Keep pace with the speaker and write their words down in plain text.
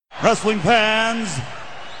Wrestling fans,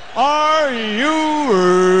 are you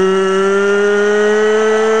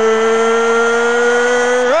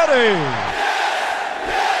ready?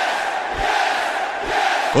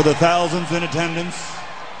 For the thousands in attendance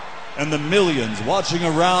and the millions watching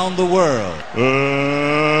around the world,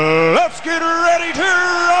 let's get ready to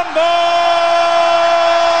rumble!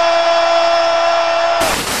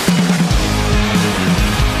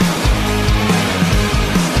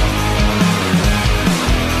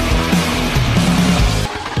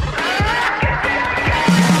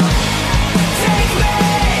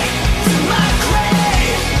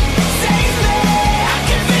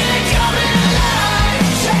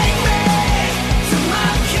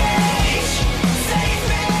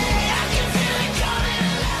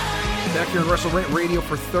 Here on WrestleRant Radio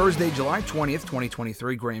for Thursday, July 20th,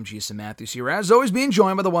 2023. Graham G. and Matthews here, as always, being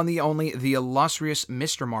joined by the one, the only, the illustrious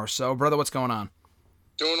Mr. Marceau. Brother, what's going on?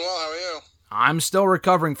 Doing well, how are you? I'm still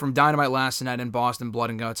recovering from Dynamite last night in Boston, Blood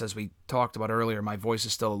and Guts, as we talked about earlier. My voice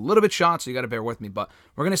is still a little bit shot, so you got to bear with me, but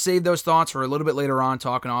we're going to save those thoughts for a little bit later on,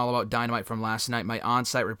 talking all about Dynamite from last night, my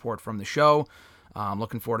on-site report from the show. I'm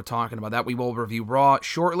looking forward to talking about that. We will review Raw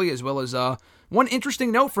shortly, as well as one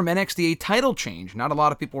interesting note from NXT, a title change. Not a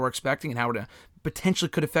lot of people were expecting, and how it potentially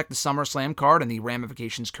could affect the SummerSlam card and the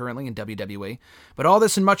ramifications currently in WWE. But all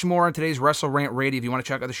this and much more on today's WrestleRant Radio. If you want to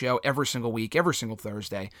check out the show every single week, every single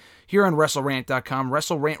Thursday, here on WrestleRant.com,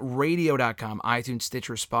 WrestleRantRadio.com, iTunes,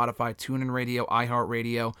 Stitcher, Spotify, TuneIn Radio,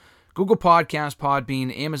 iHeartRadio, Google Podcasts,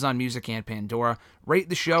 Podbean, Amazon Music, and Pandora. Rate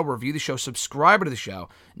the show, review the show, subscribe to the show.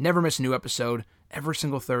 Never miss a new episode every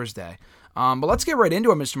single Thursday. But let's get right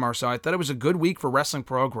into it, Mr. Marceau. I thought it was a good week for wrestling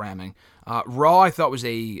programming. Raw, I thought, was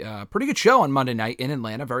a pretty good show on Monday night in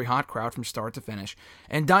Atlanta. Very hot crowd from start to finish.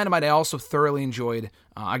 And Dynamite, I also thoroughly enjoyed.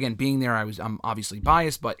 Again, being there, I'm obviously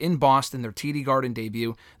biased, but in Boston, their TD Garden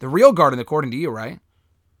debut. The real Garden, according to you, right?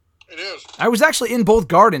 It is. I was actually in both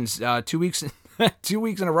Gardens 2 weeks 2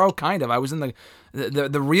 weeks in a row, kind of. I was in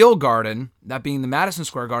the real Garden, that being the Madison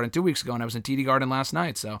Square Garden 2 weeks ago, and I was in TD Garden last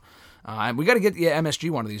night. So we got to get the MSG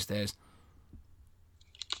one of these days.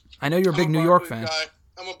 I know you're a big New York fan.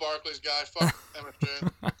 I'm a Barclays guy. Fuck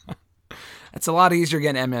MSG. It's a lot easier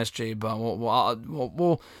getting MSG, but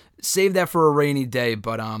we'll save that for a rainy day.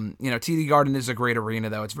 But TD Garden is a great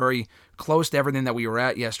arena, though. It's very close to everything that we were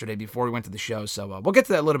at yesterday before we went to the show. So we'll get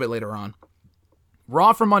to that a little bit later on.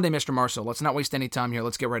 Raw for Monday, Mr. Marceau. Let's not waste any time here.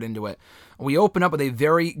 Let's get right into it. We open up with a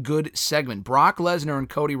very good segment. Brock Lesnar and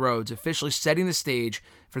Cody Rhodes officially setting the stage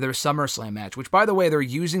for their SummerSlam match, which, by the way, they're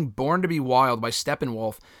using Born to Be Wild by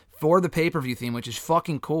Steppenwolf for the pay-per-view theme, which is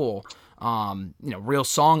fucking cool. Real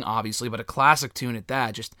song, obviously, but a classic tune at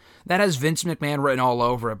that. Just that has Vince McMahon written all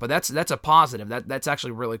over it, but that's a positive. That's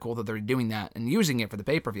actually really cool that they're doing that and using it for the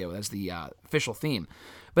pay-per-view as the official theme.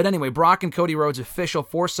 But anyway, Brock and Cody Rhodes official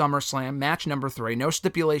for SummerSlam, match number 3. No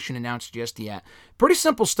stipulation announced just yet. Pretty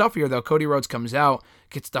simple stuff here, though. Cody Rhodes comes out,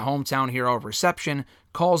 gets the hometown hero of reception,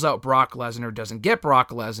 calls out Brock Lesnar, doesn't get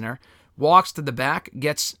Brock Lesnar, walks to the back,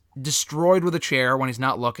 gets destroyed with a chair when he's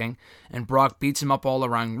not looking, and Brock beats him up all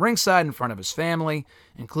around ringside in front of his family,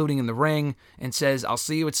 including in the ring, and says, "I'll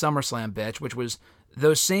see you at SummerSlam, bitch," which was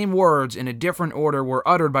those same words in a different order were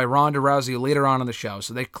uttered by Ronda Rousey later on in the show,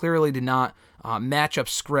 so they clearly did not match up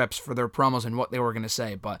scripts for their promos and what they were going to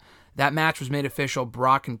say, but that match was made official,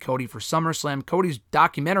 Brock and Cody for SummerSlam. Cody's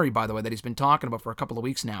documentary, by the way, that he's been talking about for a couple of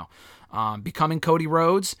weeks now, Becoming Cody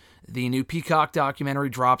Rhodes, the new Peacock documentary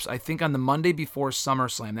drops, I think, on the Monday before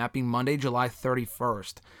SummerSlam, that being Monday, July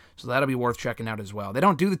 31st. So that'll be worth checking out as well. They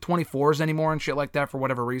don't do the 24s anymore and shit like that for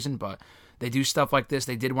whatever reason, but they do stuff like this.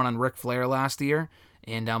 They did one on Ric Flair last year,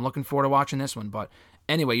 and I'm looking forward to watching this one. But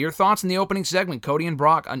anyway, your thoughts in the opening segment, Cody and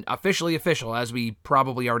Brock, officially official, as we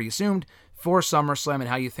probably already assumed, for SummerSlam, and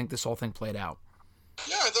how you think this whole thing played out.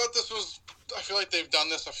 Yeah, I thought this was, I feel like they've done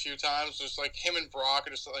this a few times, just like him and Brock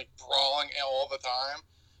are just like brawling all the time.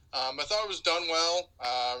 I thought it was done well.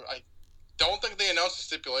 I don't think they announced a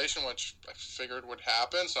stipulation, which I figured would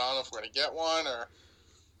happen, so I don't know if we're going to get one, or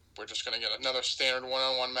we're just going to get another standard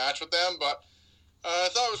one-on-one match with them, but I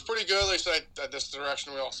thought it was pretty good. At least this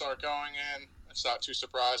direction we all start going in. It's not too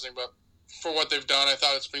surprising, but for what they've done, I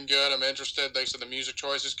thought it's been good. I'm interested. They said the music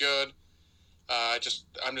choice is good. I'm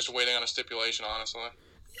just waiting on a stipulation, honestly.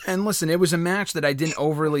 And listen, it was a match that I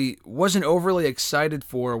wasn't overly excited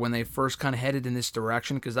for when they first kind of headed in this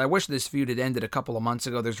direction, because I wish this feud had ended a couple of months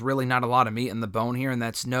ago. There's really not a lot of meat in the bone here, and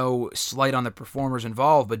that's no slight on the performers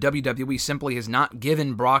involved, but WWE simply has not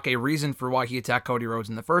given Brock a reason for why he attacked Cody Rhodes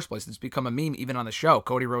in the first place. It's become a meme even on the show.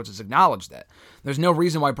 Cody Rhodes has acknowledged that. There's no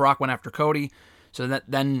reason why Brock went after Cody, so that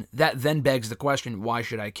then begs the question, why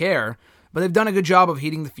should I care? But they've done a good job of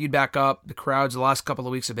heating the feud back up. The crowds the last couple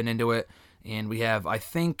of weeks have been into it. And we have, I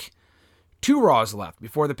think, 2 Raws left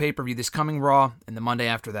before the pay-per-view, this coming Raw and the Monday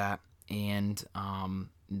after that. And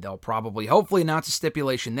they'll probably, hopefully, announce a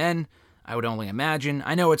stipulation then. I would only imagine.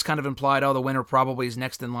 I know it's kind of implied, the winner probably is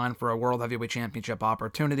next in line for a World Heavyweight Championship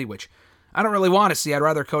opportunity, which I don't really want to see. I'd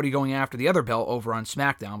rather Cody going after the other belt over on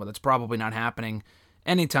SmackDown, but that's probably not happening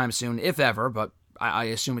anytime soon, if ever, but I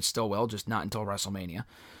assume it still will, just not until WrestleMania.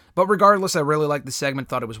 But regardless, I really liked the segment,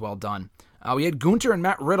 thought it was well done. We had Gunther and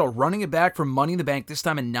Matt Riddle running it back from Money in the Bank, this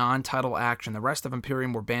time in non-title action. The rest of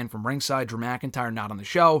Imperium were banned from ringside. Drew McIntyre not on the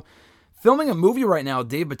show. Filming a movie right now,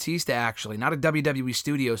 Dave Bautista actually, not a WWE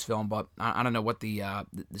Studios film, but I don't know what the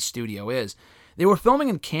studio is. They were filming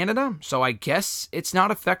in Canada, so I guess it's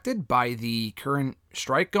not affected by the current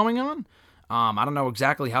strike going on. I don't know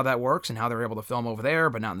exactly how that works and how they're able to film over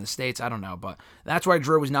there, but not in the States. I don't know, but that's why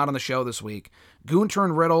Drew was not on the show this week. Gunther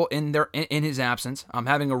and Riddle in his absence,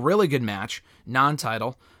 having a really good match,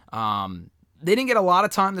 non-title. They didn't get a lot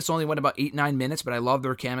of time. This only went about 8-9 minutes, but I love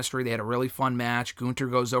their chemistry. They had a really fun match. Gunther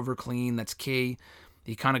goes over clean. That's key.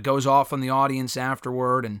 He kind of goes off on the audience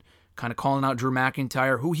afterward and kind of calling out Drew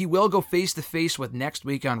McIntyre, who he will go face-to-face with next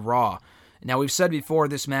week on Raw. Now, we've said before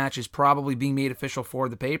this match is probably being made official for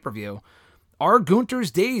the pay-per-view. Are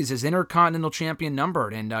Gunther's days as Intercontinental Champion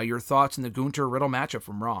numbered? And your thoughts on the Gunther-Riddle matchup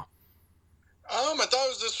from Raw? I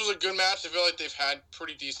thought this was a good match. I feel like they've had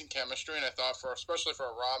pretty decent chemistry, and I thought especially for a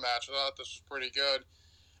Raw match, I thought this was pretty good.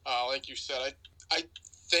 Like you said, I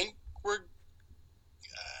think we're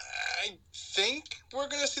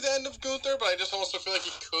going to see the end of Gunther, but I just also feel like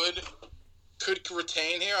he could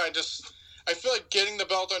retain here. I feel like getting the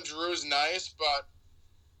belt on Drew is nice, but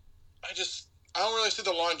I don't really see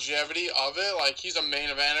the longevity of it. Like, he's a main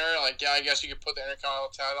eventer. Like, yeah, I guess you could put the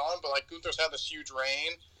Intercontinental title on, but like Gunther's had this huge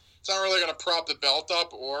reign. It's not really going to prop the belt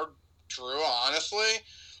up or Drew, honestly.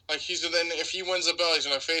 Like, if he wins the belt, he's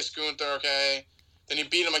going to face Gunther, okay? Then you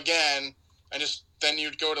beat him again, and then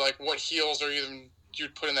you'd go to, like, what heels or even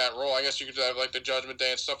you'd put in that role. I guess you could have, like, the Judgment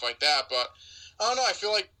Day and stuff like that, but I don't know. I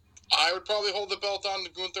feel like I would probably hold the belt on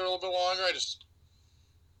to Gunther a little bit longer. I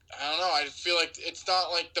don't know. I feel like it's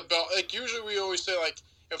not like the belt. Like, usually we always say, like,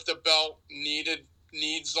 if the belt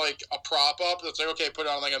needs, like, a prop up, it's like, okay, put it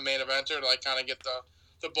on, like, a main eventer to, like, kind of get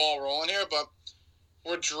the ball rolling here, but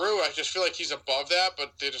with Drew, I just feel like he's above that,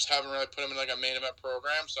 but they just haven't really put him in like a main event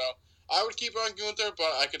program, so I would keep on Gunther,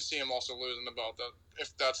 but I could see him also losing the belt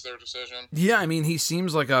if that's their decision. Yeah, I mean, he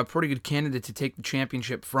seems like a pretty good candidate to take the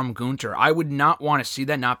championship from Gunther. I would not want to see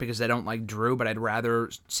that, not because I don't like Drew, but I'd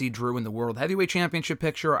rather see Drew in the World Heavyweight Championship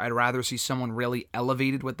picture. I'd rather see someone really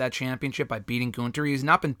elevated with that championship by beating Gunther. He's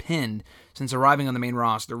not been pinned since arriving on the main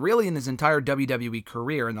roster, really in his entire WWE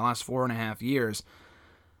career in the last 4.5 years.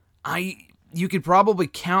 You could probably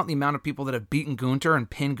count the amount of people that have beaten Gunther and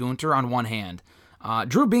pinned Gunther on one hand.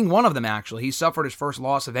 Drew being one of them, actually. He suffered his first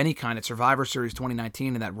loss of any kind at Survivor Series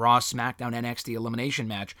 2019 in that Raw SmackDown NXT elimination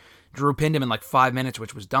match. Drew pinned him in like 5 minutes,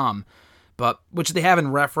 which was dumb, which they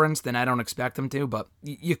haven't referenced, and I don't expect them to, but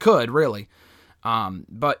you could, really.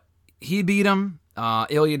 But he beat him.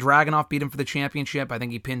 Ilya Dragunov beat him for the championship. I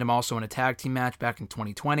think he pinned him also in a tag team match back in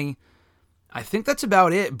 2020. I think that's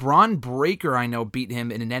about it. Braun Breaker, I know, beat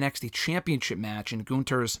him in an NXT Championship match in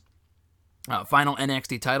Gunther's final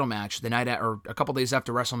NXT title match the night or a couple days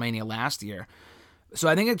after WrestleMania last year. So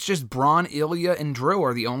I think it's just Braun, Ilya, and Drew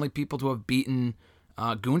are the only people to have beaten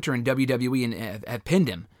Gunther in WWE and have pinned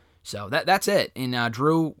him. So that's it. And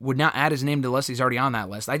Drew would not add his name to the list. He's already on that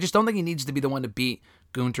list. I just don't think he needs to be the one to beat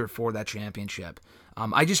Gunther for that championship.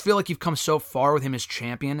 I just feel like you've come so far with him as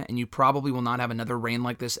champion, and you probably will not have another reign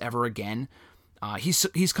like this ever again.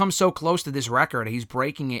 He's come so close to this record. He's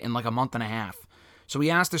breaking it in like a month and a half. So he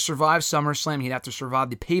has to survive SummerSlam. He'd have to survive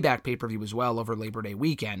the Payback pay-per-view as well over Labor Day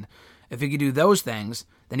weekend. If he could do those things,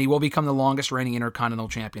 then he will become the longest reigning Intercontinental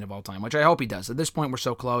Champion of all time, which I hope he does. At this point, we're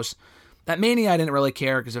so close. That Mania, I didn't really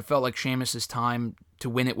care because it felt like Sheamus' time to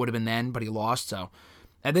win it would have been then, but he lost. So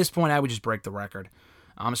at this point, I would just break the record.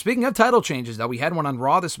 Speaking of title changes, though, we had one on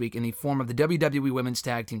Raw this week in the form of the WWE Women's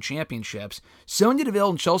Tag Team Championships. Sonya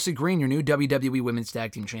Deville and Chelsea Green, your new WWE Women's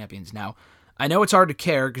Tag Team Champions. Now, I know it's hard to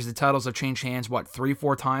care because the titles have changed hands,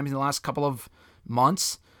 3-4 times in the last couple of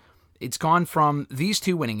months. It's gone from these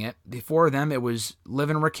two winning it. Before them, it was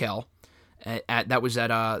Liv and Raquel. That was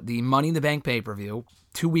at the Money in the Bank pay-per-view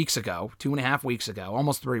 2.5 weeks ago,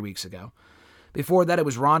 almost 3 weeks ago. Before that, it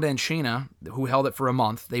was Ronda and Shayna, who held it for a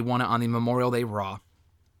month. They won it on the Memorial Day Raw.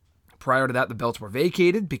 Prior to that, the belts were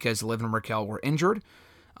vacated because Liv and Raquel were injured.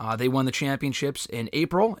 They won the championships in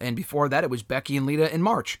April, and before that, it was Becky and Lita in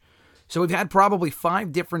March. So we've had probably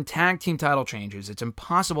 5 different tag team title changes. It's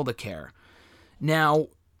impossible to care. Now,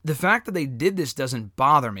 the fact that they did this doesn't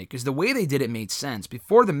bother me, because the way they did it made sense.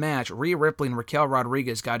 Before the match, Rhea Ripley and Raquel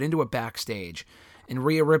Rodriguez got into it backstage, and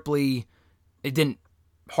Rhea Ripley, it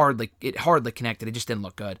hardly connected. It just didn't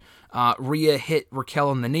look good. Rhea hit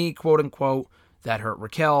Raquel in the knee, quote unquote. That hurt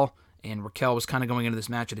Raquel, and Raquel was kind of going into this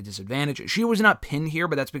match at a disadvantage. She was not pinned here,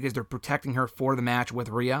 but that's because they're protecting her for the match with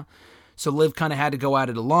Rhea. So Liv kind of had to go at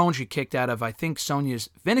it alone. She kicked out of, I think, Sonya's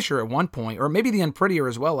finisher at one point, or maybe the Unprettier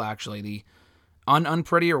as well, actually, the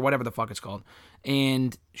Unpretty or whatever the fuck it's called.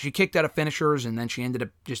 And she kicked out of finishers, and then she ended up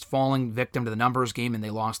just falling victim to the numbers game, and they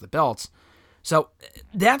lost the belts. So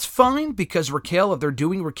that's fine, because Raquel, if they're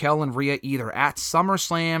doing Raquel and Rhea either at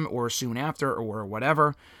SummerSlam or soon after or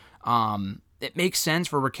whatever, it makes sense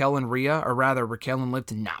for Raquel and Rhea, or rather Raquel and Liv,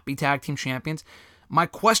 to not be tag team champions. My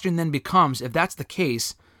question then becomes, if that's the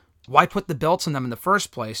case, why put the belts on them in the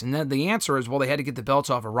first place? And then the answer is, well, they had to get the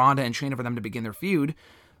belts off of Ronda and Shayna for them to begin their feud.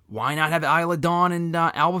 Why not have Isla Dawn and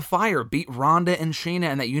Alba Fire beat Ronda and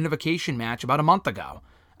Shayna in that unification match about a month ago?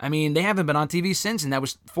 I mean, they haven't been on TV since, and that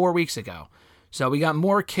was 4 weeks ago. So we got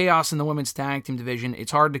more chaos in the women's tag team division.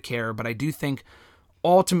 It's hard to care, but I do think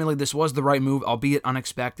ultimately this was the right move, albeit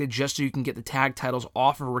unexpected, just so you can get the tag titles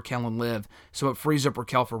off of Raquel and Liv, so it frees up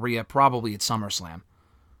Raquel for Rhea, probably at SummerSlam.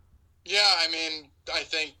 Yeah, I mean, I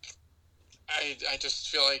think I just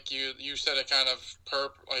feel like you said it kind of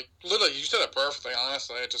literally you said it perfectly,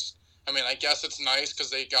 honestly. I guess it's nice because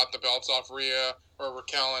they got the belts off Rhea or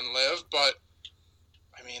Raquel and Liv, but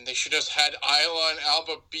I mean, they should just had Isla and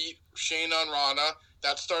Alba beat Shayna and Ronda.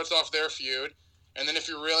 That starts off their feud. And then if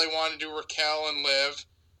you really want to do Raquel and Liv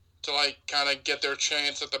to, kind of get their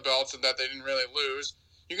chance at the belts and that they didn't really lose,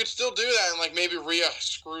 you could still do that. And, maybe Rhea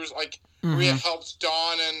screws, Rhea helps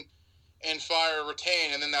Dawn and Fire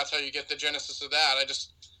retain, and then that's how you get the genesis of that.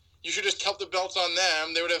 You should just kept the belts on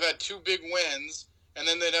them. They would have had 2 big wins, and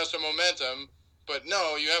then they'd have some momentum. But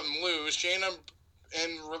no, you have them lose. Shayna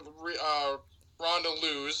and Ronda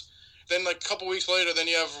lose. Then, a couple weeks later, then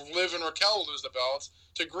you have Liv and Raquel lose the belts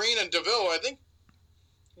to Green and DeVille. I think,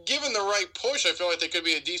 given the right push, I feel like they could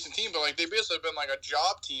be a decent team, but they basically have been a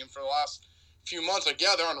job team for the last few months.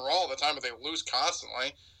 They're on Raw all the time, but they lose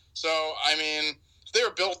constantly. So, I mean, if they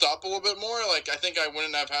were built up a little bit more, I think I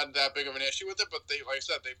wouldn't have had that big of an issue with it, but they, like I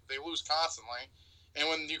said, they lose constantly. And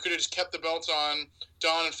when you could have just kept the belts on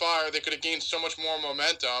Dawn and Fire, they could have gained so much more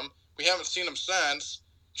momentum. We haven't seen them since.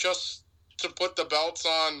 Just to put the belts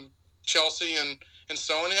on Chelsea and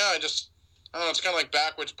Sonya, I don't know, it's kind of like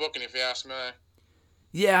backwards booking, if you ask me.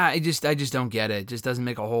 Yeah, I just don't get it. It just doesn't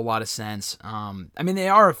make a whole lot of sense. They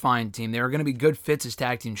are a fine team. They're going to be good fits as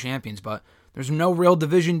tag team champions, but there's no real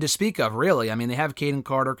division to speak of, really. They have Kaden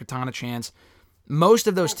Carter, Katana Chance. Most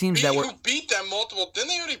of those teams who beat them multiple... Didn't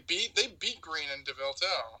they already beat Green and DeVille, too?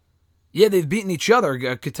 Yeah, they've beaten each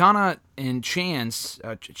other. Katana and Chance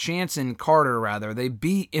and Carter, rather, they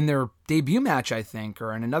beat in their debut match, I think,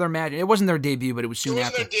 or in another match. It wasn't their debut, but it was soon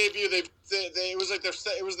after. It wasn't their debut. It was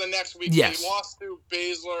it was the next week. Yes. They lost to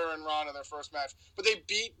Baszler and Ronda their first match, but they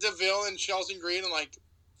beat DeVille and Chelsea Green in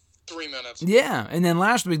 3 minutes. Yeah, and then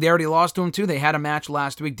last week they already lost to him too. They had a match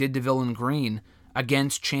last week, did DeVille and Green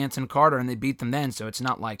against Chance and Carter, and they beat them then, so it's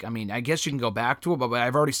not I guess you can go back to it, but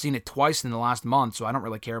I've already seen it twice in the last month, so I don't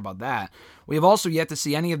really care about that. We have also yet to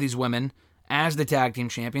see any of these women as the tag team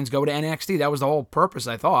champions go to NXT. That was the whole purpose,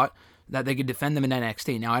 I thought, that they could defend them in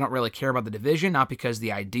NXT. Now, I don't really care about the division, not because of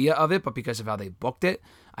the idea of it, but because of how they booked it.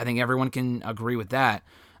 I think everyone can agree with that.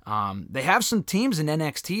 They have some teams in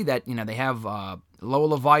NXT that, they have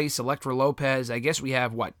Lola Vice, Elektra Lopez. I guess we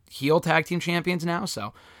have, heel tag team champions now,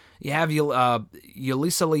 so... You have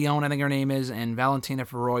Yulisa Leone, I think her name is, and Valentina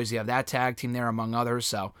Feroz. You have that tag team there, among others.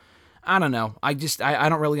 So, I don't know. I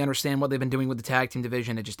don't really understand what they've been doing with the tag team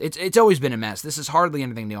division. It's always been a mess. This is hardly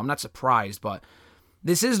anything new. I'm not surprised, but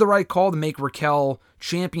this is the right call to make Raquel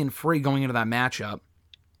champion-free going into that matchup.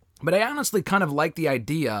 But I honestly kind of like the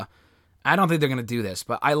idea. I don't think they're going to do this,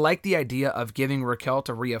 but I like the idea of giving Raquel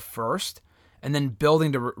to Rhea first, and then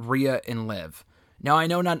building to Rhea and Liv. Now, I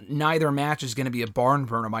know neither match is going to be a barn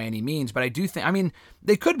burner by any means, but I do think,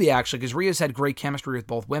 they could be actually, because Rhea's had great chemistry with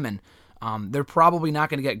both women. They're probably not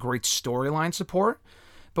going to get great storyline support,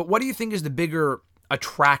 but what do you think is the bigger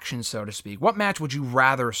attraction, so to speak? What match would you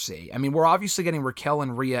rather see? We're obviously getting Raquel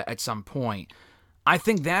and Rhea at some point. I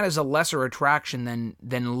think that is a lesser attraction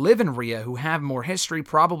than Liv and Rhea, who have more history,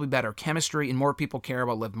 probably better chemistry, and more people care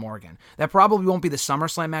about Liv Morgan. That probably won't be the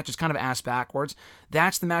SummerSlam match. It's kind of ass backwards.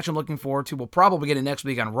 That's the match I'm looking forward to. We'll probably get it next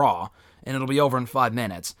week on Raw, and it'll be over in 5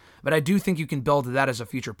 minutes. But I do think you can build to that as a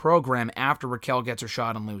future program after Raquel gets her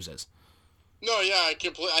shot and loses. No, yeah, I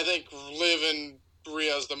think Liv and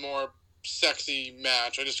Rhea is the more sexy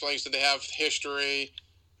match. I just feel like they have history,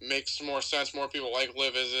 makes more sense. More people like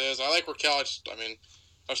Liv as it is. I like Raquel.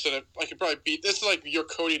 I've said it. I could probably beat this. Is like your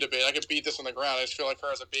Cody debate. I could beat this on the ground. I just feel like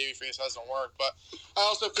her as a babyface doesn't work. But I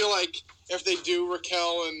also feel like if they do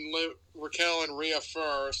Raquel and Rhea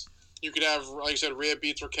first, you could have, like you said, Rhea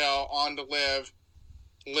beats Raquel on to Liv.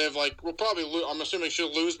 Liv will probably lose. I'm assuming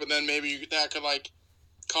she'll lose, but then maybe that could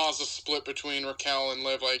cause a split between Raquel and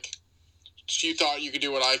Liv. She thought you could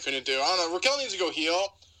do what I couldn't do. I don't know. Raquel needs to go heel.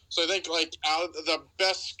 So I think out of the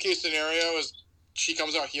best case scenario is she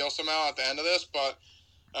comes out heel somehow at the end of this. But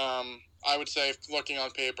I would say, looking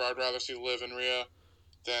on paper, I'd rather see Liv and Rhea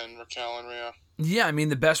than Raquel and Rhea. Yeah, I mean,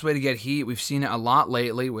 the best way to get heat, we've seen it a lot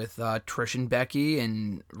lately with Trish and Becky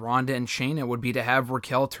and Ronda and Shayna, would be to have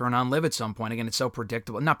Raquel turn on Liv at some point. Again, it's so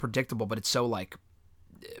predictable. Not predictable, but it's so,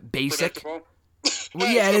 basic. Predictable?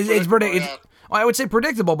 Well, yeah, it's predictable. Yeah. Well, I would say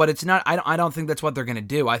predictable, but it's not. I don't think that's what they're going to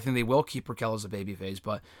do. I think they will keep Raquel as a babyface,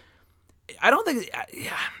 but I don't think.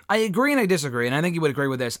 I agree and I disagree, and I think you would agree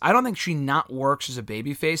with this. I don't think she not works as a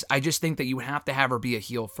babyface. I just think that you have to have her be a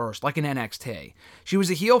heel first, like in NXT. She was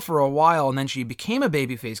a heel for a while, and then she became a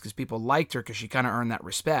babyface because people liked her because she kind of earned that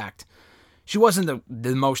respect. She wasn't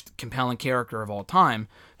the most compelling character of all time,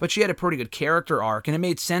 but she had a pretty good character arc, and it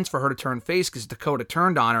made sense for her to turn face because Dakota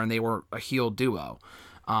turned on her, and they were a heel duo.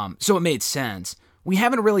 So it made sense. We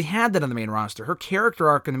haven't really had that on the main roster. Her character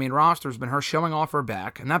arc in the main roster has been her showing off her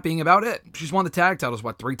back, and that being about it. She's won the tag titles,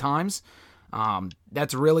 3 times?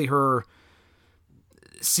 That's really her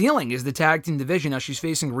ceiling, is the tag team division. Now, she's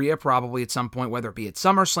facing Rhea probably at some point, whether it be at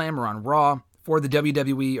SummerSlam or on Raw, for the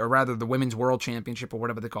WWE, or rather the Women's World Championship, or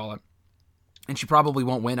whatever they call it. And she probably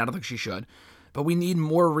won't win. I don't think she should. But we need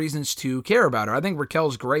more reasons to care about her. I think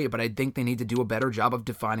Raquel's great, but I think they need to do a better job of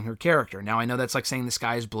defining her character. Now, I know that's like saying the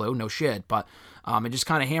sky is blue, no shit, but it just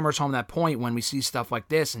kind of hammers home that point when we see stuff like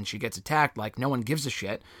this and she gets attacked like no one gives a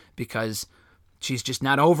shit because she's just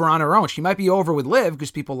not over on her own. She might be over with Liv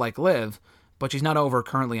because people like Liv, but she's not over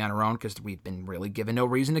currently on her own because we've been really given no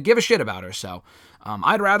reason to give a shit about her. So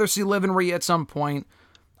I'd rather see Liv and Rhea at some point.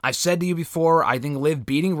 I've said to you before, I think Liv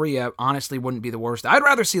beating Rhea honestly wouldn't be the worst. I'd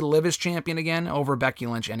rather see Liv as champion again over Becky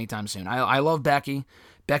Lynch anytime soon. I love Becky.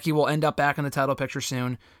 Becky will end up back in the title picture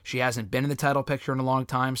soon. She hasn't been in the title picture in a long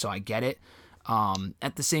time, so I get it.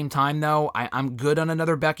 At the same time, though, I'm good on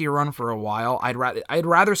another Becky run for a while. I'd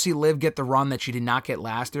rather see Liv get the run that she did not get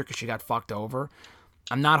last year because she got fucked over.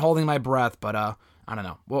 I'm not holding my breath, but I don't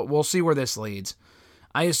know. We'll see where this leads.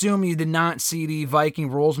 I assume you did not see the Viking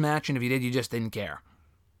Rules match, and if you did, you just didn't care.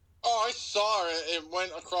 Oh, I saw it. It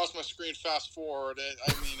went across my screen fast forward.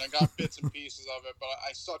 I got bits and pieces of it, but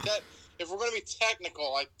I saw that. If we're going to be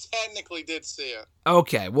technical, I technically did see it.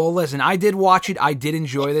 Okay, well, listen, I did watch it. I did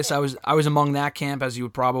enjoy this. I was among that camp, as you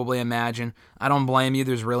would probably imagine. I don't blame you.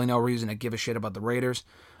 There's really no reason to give a shit about the Raiders.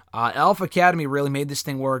 Alpha Academy really made this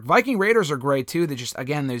thing work. Viking Raiders are great, too. They just,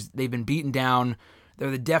 again, they've been beaten down.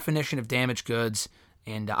 They're the definition of damaged goods.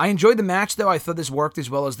 And I enjoyed the match, though. I thought this worked as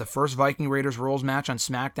well as the first Viking Raiders Rules match on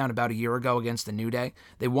SmackDown about a year ago against the New Day.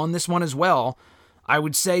 They won this one as well. I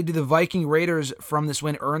would say, do the Viking Raiders from this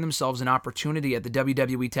win earn themselves an opportunity at the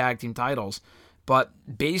WWE Tag Team titles? But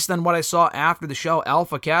based on what I saw after the show,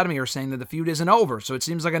 Alpha Academy are saying that the feud isn't over, so it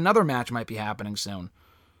seems like another match might be happening soon.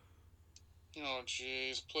 Oh,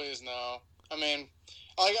 jeez, please no. I mean,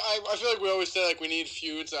 I feel like we always say we need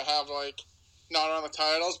feuds that have not on the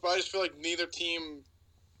titles, but I just feel like neither team.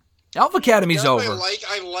 Alpha Academy's over.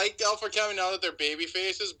 I like Alpha Academy now that they're baby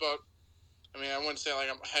faces, but I wouldn't say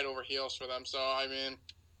I'm head over heels for them. So I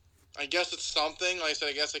guess it's something. Like I said,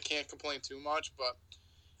 I guess I can't complain too much, but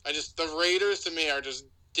the Raiders to me are just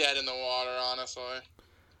dead in the water, honestly.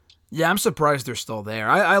 Yeah, I'm surprised they're still there.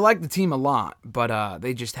 I like the team a lot, but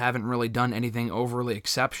they just haven't really done anything overly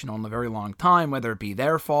exceptional in a very long time, whether it be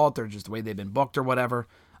their fault or just the way they've been booked or whatever.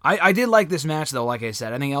 I did like this match, though, like I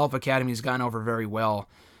said. I think Alpha Academy's gotten over very well.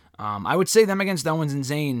 I would say them against Owens and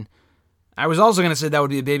Zayn. I was also going to say that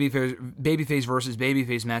would be a babyface versus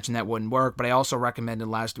babyface match, and that wouldn't work, but I also recommended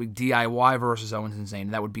last week DIY versus Owens and Zayn,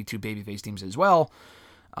 and that would be two babyface teams as well.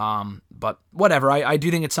 But whatever, I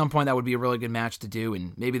do think at some point that would be a really good match to do,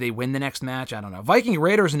 and maybe they win the next match, I don't know. Viking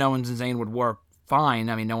Raiders and Owens and Zayn would work fine.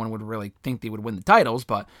 No one would really think they would win the titles,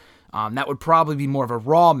 but that would probably be more of a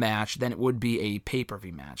Raw match than it would be a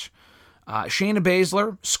pay-per-view match. Shayna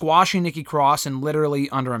Baszler squashing Nikki Cross in literally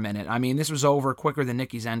under a minute. This was over quicker than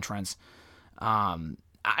Nikki's entrance. I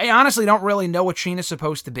honestly don't really know what Shayna's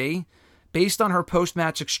supposed to be. Based on her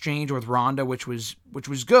post-match exchange with Ronda, which was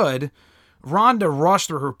good, Ronda rushed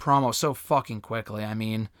through her promo so fucking quickly.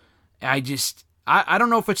 I don't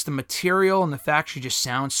know if it's the material and the fact she just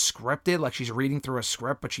sounds scripted, like she's reading through a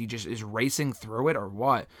script, but she just is racing through it, or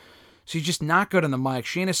what. She's just not good on the mic.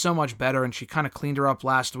 Shayna's so much better, and she kind of cleaned her up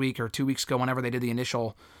last week or 2 weeks ago whenever they did the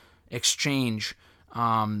initial exchange.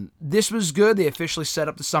 This was good. They officially set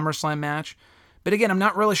up the SummerSlam match. But again, I'm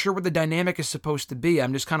not really sure what the dynamic is supposed to be.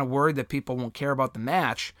 I'm just kind of worried that people won't care about the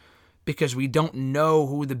match because we don't know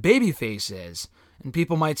who the babyface is. And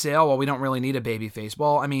people might say, oh, well, we don't really need a babyface.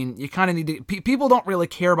 Well, I mean, you kind of need to... people don't really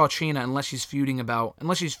care about Shayna unless she's feuding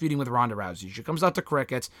with Ronda Rousey. She comes out to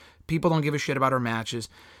crickets. People don't give a shit about her matches.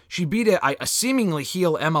 She beat a seemingly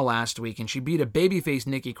heel Emma last week, and she beat a babyface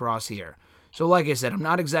Nikki Cross here. So like I said, I'm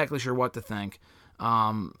not exactly sure what to think.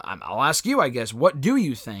 I'll ask you, I guess, what do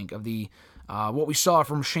you think of the what we saw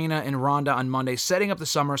from Shayna and Ronda on Monday, setting up the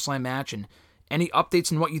SummerSlam match, and any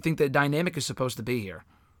updates on what you think the dynamic is supposed to be here?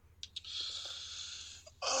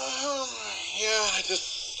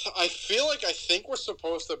 I feel like I think we're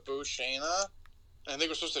supposed to boo Shayna. I think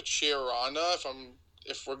we're supposed to cheer Ronda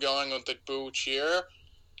if we're going with the boo cheer.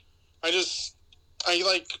 I don't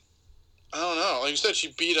know. Like you said,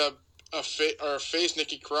 she beat a face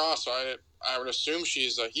Nikki Cross, so I would assume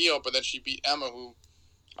she's a heel, but then she beat Emma, who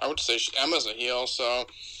I would say Emma's a heel, so I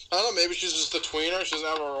don't know, maybe she's just a tweener, she doesn't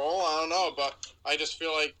have a role, I don't know, but I just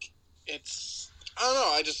feel like I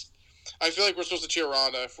feel like we're supposed to cheer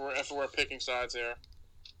Ronda if we're picking sides here.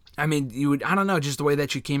 I mean, I don't know, just the way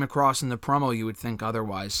that she came across in the promo, you would think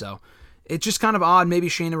otherwise, so it's just kind of odd. Maybe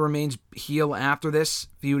Shayna remains heel after this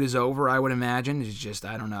feud is over, I would imagine. It's just,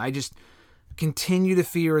 I don't know, I just continue to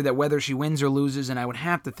fear that whether she wins or loses, and I would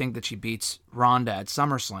have to think that she beats Ronda at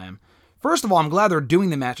SummerSlam. First of all, I'm glad they're doing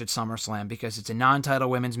the match at SummerSlam because it's a non-title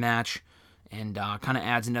women's match and kind of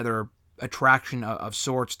adds another attraction of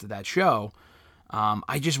sorts to that show.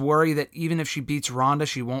 I just worry that even if she beats Ronda,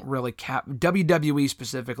 she won't really WWE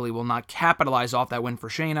specifically will not capitalize off that win for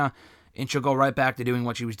Shayna, and she'll go right back to doing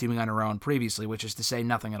what she was doing on her own previously, which is to say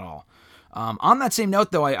nothing at all. On that same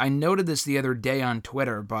note, though, I noted this the other day on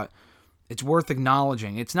Twitter, but it's worth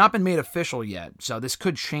acknowledging. It's not been made official yet, so this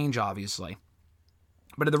could change, obviously.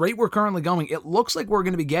 But at the rate we're currently going, it looks like we're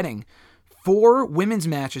going to be getting 4 women's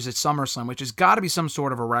matches at SummerSlam, which has got to be some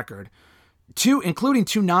sort of a record. 2, including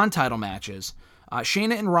 2 non-title matches.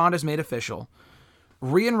 Shayna and Ronda's made official.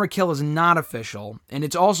 Rhea and Raquel is not official, and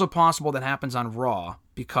it's also possible that happens on Raw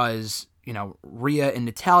because, Rhea and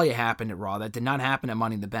Natalya happened at Raw. That did not happen at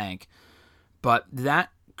Money in the Bank. But that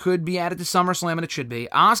could be added to SummerSlam, and it should be.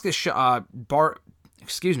 Asuka,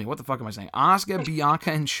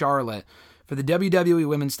 Bianca, and Charlotte for the WWE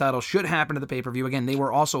Women's title should happen to the pay-per-view. Again, they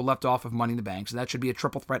were also left off of Money in the Bank, so that should be a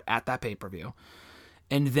triple threat at that pay-per-view.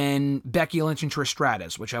 And then Becky Lynch and Trish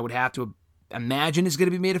Stratus, which I would have to imagine is going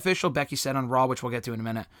to be made official. Becky said on Raw, which we'll get to in a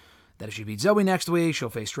minute, that if she beats Zoe next week, she'll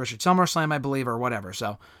face Trish at SummerSlam, I believe, or whatever.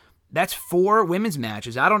 So that's 4 women's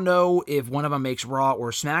matches. I don't know if one of them makes Raw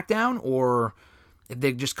or SmackDown, or if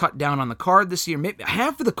they just cut down on the card this year. Maybe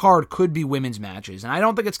half of the card could be women's matches, and I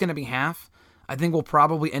don't think it's going to be half. I think we'll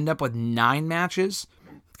probably end up with 9 matches,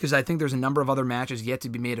 because I think there's a number of other matches yet to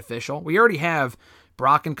be made official. We already have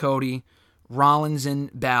Brock and Cody, Rollins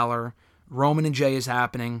and Balor, Roman and Jay is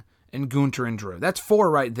happening, and Gunther and Drew. That's 4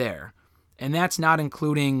 right there. And that's not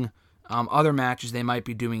including other matches they might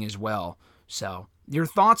be doing as well. So, your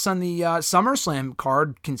thoughts on the SummerSlam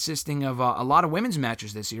card consisting of a lot of women's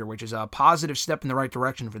matches this year, which is a positive step in the right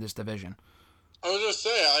direction for this division? I was just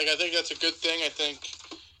saying, I think that's a good thing. I think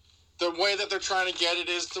the way that they're trying to get it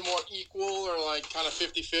is the more equal or kind of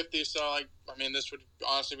 50-50. So, this would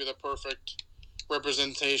honestly be the perfect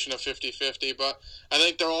representation of 50-50. But I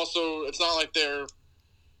think they're also, it's not like they're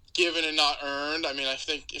given and not earned. I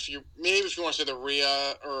think if you want to say the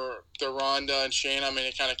Rhea or the Ronda and Shayna,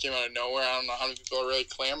 it kind of came out of nowhere. I don't know how many people are really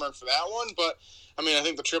clamoring for that one, but I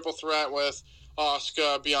think the triple threat with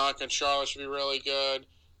Asuka, Bianca, and Charlotte should be really good.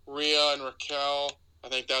 Rhea and Raquel, I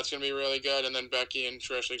think that's going to be really good, and then Becky and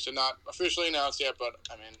Trish. Like I said, not officially announced yet, but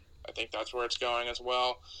I think that's where it's going as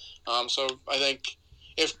well. So I think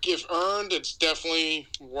if earned, it's definitely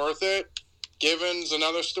worth it. Given's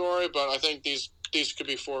another story, but I think these could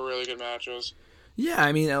be 4 really good matches.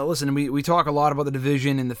 Yeah, listen, we talk a lot about the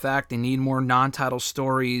division and the fact they need more non-title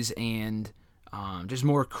stories and just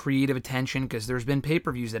more creative attention, because there's been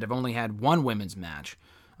pay-per-views that have only had 1 women's match,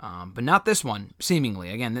 but not this one,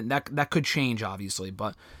 seemingly. Again, that could change, obviously,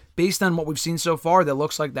 but based on what we've seen so far, that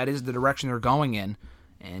looks like that is the direction they're going in.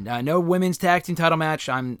 And no women's tag team title match.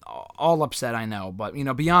 I'm all upset, I know. But,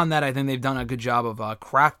 beyond that, I think they've done a good job of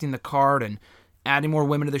crafting the card and adding more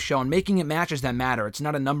women to the show and making it matches that matter. It's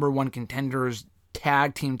not a number 1 contenders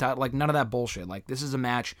tag team title, like none of that bullshit. Like this is a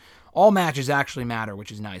match. All matches actually matter,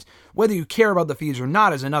 which is nice. Whether you care about the feuds or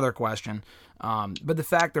not is another question. But the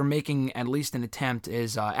fact they're making at least an attempt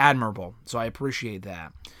is admirable. So I appreciate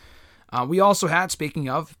that. We also had, speaking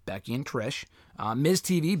of Becky and Trish, Miz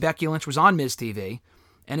TV. Becky Lynch was on Miz TV.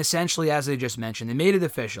 And essentially, as I just mentioned, they made it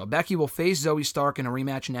official. Becky will face Zoe Stark in a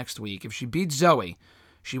rematch next week. If she beats Zoe,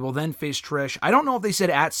 she will then face Trish. I don't know if they said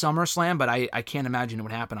at SummerSlam, but I can't imagine it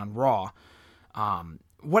would happen on Raw.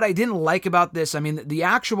 What I didn't like about this, I mean, the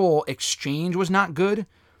actual exchange was not good.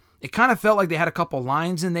 It kind of felt like they had a couple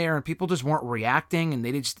lines in there and people just weren't reacting, and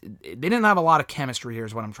they didn't have a lot of chemistry here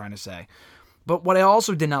is what I'm trying to say. But what I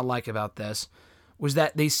also did not like about this was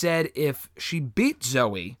that they said if she beats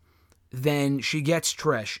Zoe, then she gets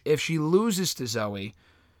Trish. If she loses to Zoe,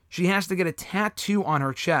 she has to get a tattoo on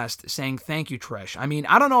her chest saying, "Thank you, Trish." I mean,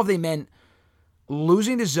 I don't know if they meant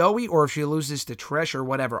losing to Zoe or if she loses to Trish or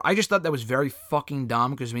whatever. I just thought that was very fucking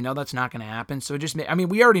dumb because we know that's not going to happen. So it just, I mean,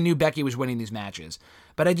 we already knew Becky was winning these matches,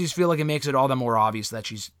 but I just feel like it makes it all the more obvious that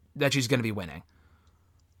she's going to be winning.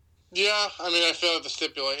 Yeah, I mean, I feel like the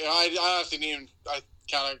stipulation. I honestly didn't. I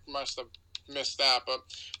kind of must have missed that, but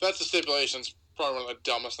that's the stipulations. Probably one of the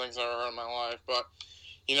dumbest things I've ever heard in my life, but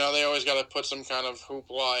you know they always got to put some kind of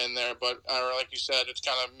hoopla in there. But like you said, it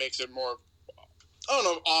kind of makes it more, I don't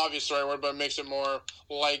know, obvious the right word, but it makes it more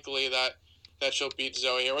likely that she'll beat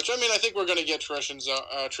Zoe here. Which I mean, I think we're going to get Trish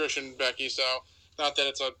and Becky. So not that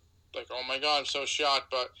it's like oh my god, I'm so shocked.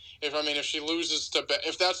 But if she loses to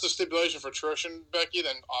if that's the stipulation for Trish and Becky,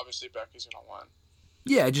 then obviously Becky's going to win.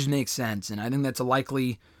 Yeah, it just makes sense, and I think that's a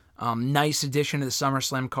likely. Nice addition to the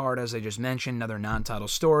SummerSlam card, as I just mentioned, another non-title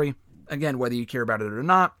story. Again, whether you care about it or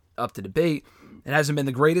not, up to debate. It hasn't been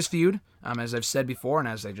the greatest feud, as I've said before, and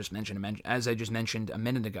as I just mentioned a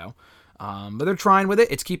minute ago. But they're trying with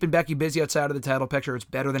it. It's keeping Becky busy outside of the title picture. It's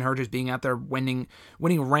better than her just being out there winning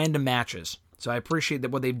random matches. So I appreciate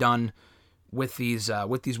that what they've done with these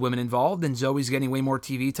women involved, and Zoe's getting way more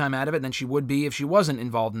TV time out of it than she would be if she wasn't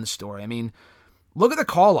involved in the story. I mean, look at the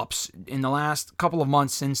call-ups in the last couple of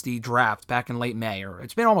months since the draft back in late May, or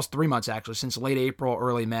it's been almost 3 months actually, since late April,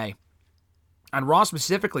 early May. On Raw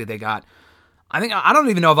specifically, they got, I don't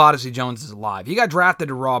even know if Odyssey Jones is alive. He got drafted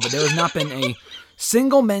to Raw, but there has not been a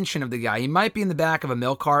single mention of the guy. He might be in the back of a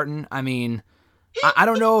milk carton. I mean, I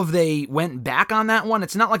don't know if they went back on that one.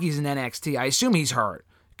 It's not like he's in NXT. I assume he's hurt,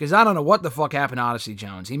 because I don't know what the fuck happened to Odyssey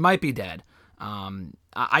Jones. He might be dead.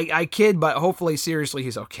 I kid, but hopefully, seriously,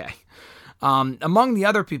 he's okay. Among the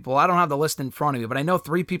other people, I don't have the list in front of me, but I know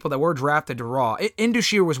 3 people that were drafted to Raw.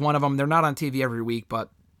 Indusheer was one of them. They're not on TV every week, but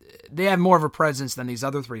they have more of a presence than these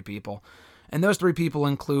other 3 people. And those 3 people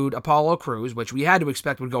include Apollo Crews, which we had to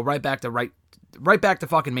expect would go right back to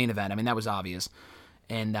fucking main event. I mean, that was obvious.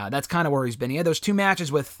 And that's kind of where he's been. He had those 2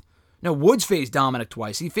 matches with... No, Woods faced Dominik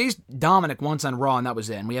twice. He faced Dominik once on Raw, and that was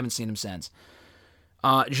it. And we haven't seen him since.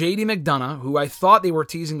 JD McDonough, who I thought they were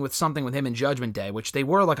teasing with something with him in Judgment Day, which they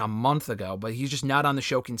were like a month ago, but he's just not on the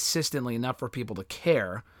show consistently enough for people to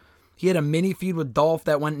care. He had a mini feud with Dolph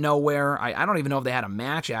that went nowhere. I don't even know if they had a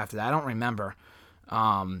match after that. I don't remember.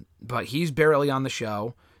 But he's barely on the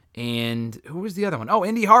show. And who was the other one? Oh,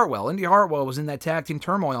 Indy Hartwell. Indy Hartwell was in that Tag Team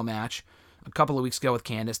Turmoil match a couple of weeks ago with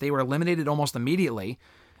Candice. They were eliminated almost immediately.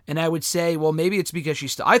 And I would say, well, maybe it's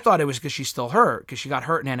because I thought it was because she's still hurt, because she got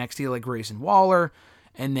hurt in NXT like Grayson Waller.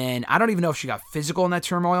 And then, I don't even know if she got physical in that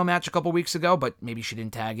Turmoil match a couple weeks ago, but maybe she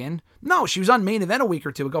didn't tag in. No, she was on main event a week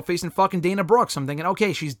or 2 ago facing fucking Dana Brooks. I'm thinking,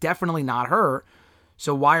 okay, she's definitely not hurt.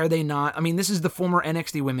 So why are they not? I mean, this is the former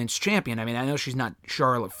NXT Women's Champion. I mean, I know she's not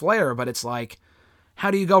Charlotte Flair, but it's like,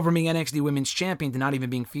 how do you go from being NXT Women's Champion to not even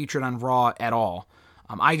being featured on Raw at all?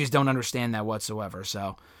 I just don't understand that whatsoever.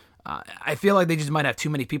 So I feel like they just might have too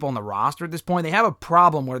many people on the roster at this point. They have a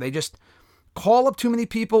problem where they just call up too many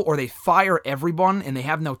people or they fire everyone and they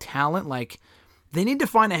have no talent. Like, they need to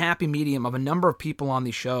find a happy medium of a number of people on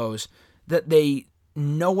these shows that they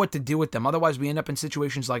know what to do with them. Otherwise, we end up in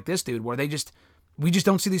situations like this, dude, where we just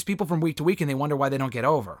don't see these people from week to week and they wonder why they don't get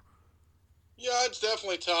over. Yeah, it's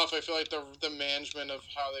definitely tough. I feel like the management of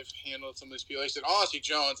how they've handled some of these people. Like I said, Odyssey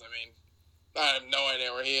Jones, I mean, I have no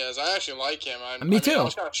idea where he is. I actually like him. Me too. I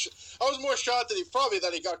was more shocked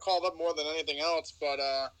that he got called up more than anything else. But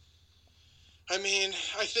I mean,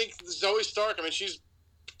 I think Zoe Stark. I mean, she's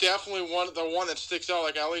definitely the one that sticks out.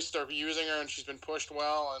 Like, at least they're using her, and she's been pushed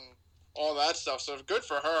well, and all that stuff. So good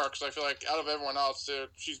for her, because I feel like out of everyone else,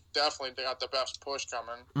 she's definitely got the best push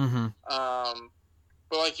coming. Mm-hmm.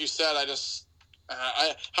 But like you said,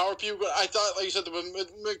 how are people? I thought, like you said,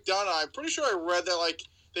 with McDonough, I'm pretty sure I read that like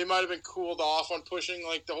they might have been cooled off on pushing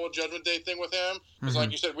like the whole Judgment Day thing with him. Because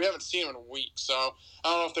like you said, we haven't seen him in a week. So I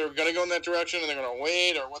don't know if they're going to go in that direction and they're going to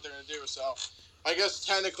wait or what they're going to do. So I guess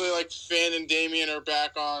technically like Finn and Damian are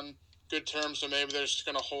back on good terms. So maybe they're just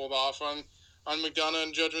going to hold off on McDonough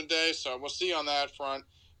and Judgment Day. So we'll see on that front.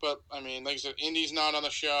 But I mean, like I said, Indy's not on the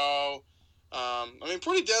show. I mean,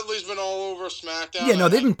 Pretty Deadly's been all over SmackDown. Yeah, no,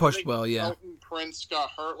 they've been pushed well, yeah. Elton Prince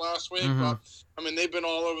got hurt last week, but, I mean, they've been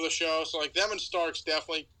all over the show. So, like, them and Starks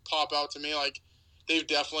definitely pop out to me. Like, they've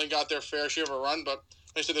definitely got their fair share of a run, but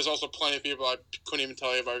like I said, there's also plenty of people I couldn't even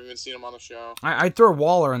tell you if I've even seen them on the show. I'd throw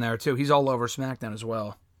Waller in there, too. He's all over SmackDown as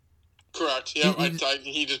well. Correct. Yeah, I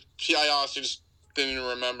honestly just didn't even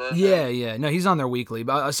remember. Yeah. No, he's on there weekly.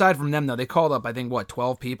 But aside from them, though, they called up, I think,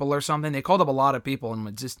 12 people or something? They called up a lot of people, and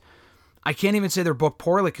it's just... I can't even say they're booked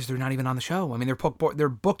poorly because they're not even on the show. I mean, they're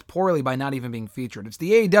booked poorly by not even being featured. It's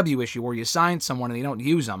the AEW issue where you sign someone and they don't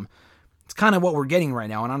use them. It's kind of what we're getting right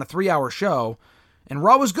now. And on a 3-hour show, and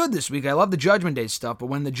Raw was good this week. I love the Judgment Day stuff, but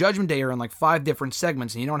when the Judgment Day are in like 5 different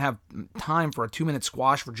segments and you don't have time for a 2-minute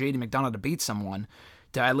squash for JD McDonough to beat someone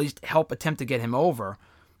to at least help attempt to get him over,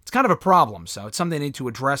 it's kind of a problem. So it's something they need to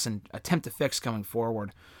address and attempt to fix going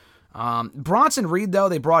forward. Bronson Reed, though,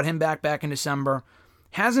 they brought him back in December.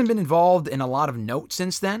 Hasn't been involved in a lot of notes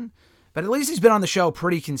since then, but at least he's been on the show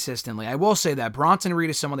pretty consistently. I will say that Bronson Reed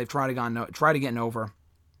is someone they've tried to get over,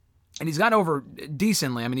 and he's gotten over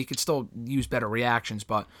decently. I mean, he could still use better reactions,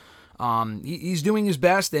 but he's doing his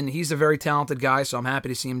best, and he's a very talented guy, so I'm happy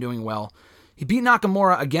to see him doing well. He beat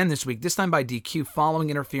Nakamura again this week, this time by DQ, following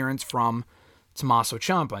interference from Tommaso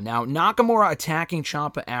Ciampa. Now, Nakamura attacking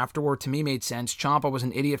Ciampa afterward, to me, made sense. Ciampa was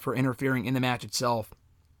an idiot for interfering in the match itself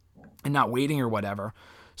and not waiting or whatever.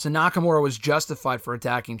 So Nakamura was justified for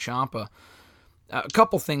attacking Ciampa. A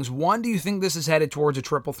couple things. One, do you think this is headed towards a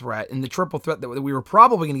triple threat? And the triple threat that we were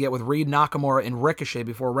probably going to get with Reed, Nakamura, and Ricochet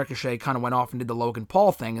before Ricochet kind of went off and did the Logan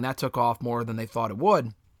Paul thing, and that took off more than they thought it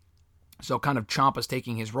would. So kind of Ciampa's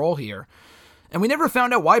taking his role here. And we never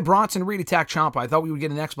found out why Bronson Reed attacked Ciampa. I thought we would get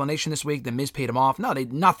an explanation this week. The Miz paid him off. No,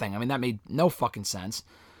 nothing. I mean, that made no fucking sense.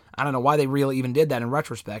 I don't know why they really even did that in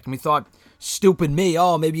retrospect. And we thought, stupid me,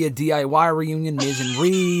 maybe a DIY reunion, Miz and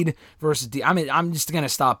Reed versus I mean, I'm just going to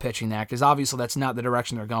stop pitching that because obviously that's not the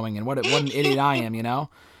direction they're going in. What an idiot I am, you know?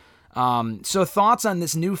 So thoughts on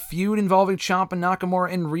this new feud involving Ciampa,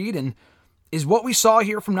 Nakamura, and Reed? And is what we saw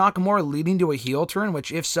here from Nakamura leading to a heel turn?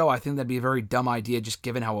 Which, if so, I think that'd be a very dumb idea just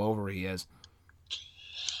given how over he is.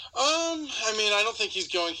 I mean, I don't think he's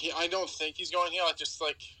going heel. I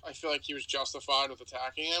feel like he was justified with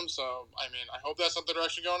attacking him. So, I mean, I hope that's not the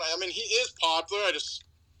direction going. I mean, he is popular.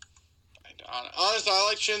 Honestly, I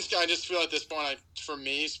like Shinsuke. I just feel at this point, for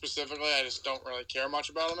me specifically, I just don't really care much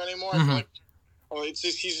about him anymore. I feel like,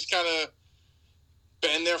 he's just kind of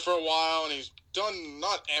been there for a while, and he's done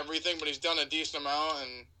not everything, but he's done a decent amount.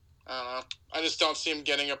 And I don't know. I just don't see him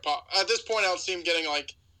getting at this point. I don't see him getting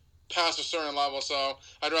past a certain level, so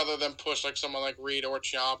I'd rather them push someone like Reed or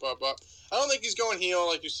Ciampa, but I don't think he's going heel,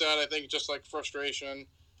 like you said. I think just frustration.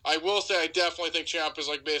 I will say I definitely think Ciampa's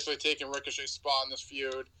basically taking Ricochet's spot in this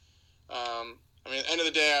feud. I mean, at the end of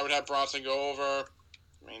the day, I would have Bronson go over.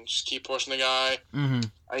 I mean, just keep pushing the guy.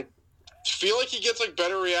 I feel like he gets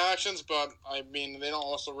better reactions, but I mean, they don't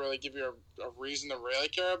also really give you a reason to really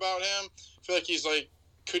care about him. I feel like he's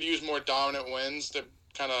could use more dominant wins to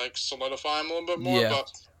kind of solidify him a little bit more, but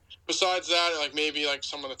besides that, maybe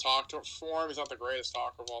some of the talk for him, he's not the greatest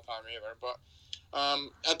talker of all time either. But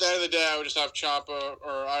at the end of the day, I would just have Ciampa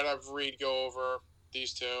or I'd have Reed go over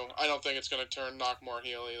these two. I don't think it's going to turn Nakamura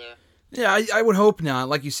heel either. Yeah, I would hope not.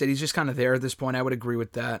 Like you said, he's just kind of there at this point. I would agree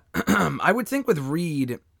with that. I would think with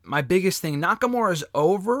Reed, my biggest thing, Nakamura's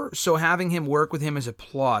over, so having him work with him is a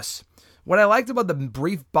plus. What I liked about the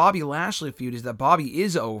brief Bobby Lashley feud is that Bobby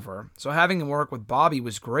is over, so having him work with Bobby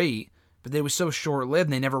was great. But they was so short-lived,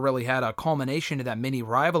 and they never really had a culmination to that mini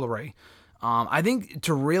rivalry. I think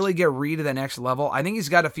to really get Reed to the next level, I think he's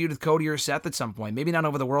got a feud with Cody or Seth at some point. Maybe not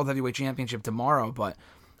over the World Heavyweight Championship tomorrow, but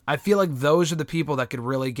I feel like those are the people that could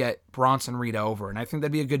really get Bronson Reed over, and I think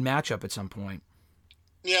that'd be a good matchup at some point.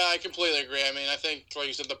 Yeah, I completely agree. I mean, I think, like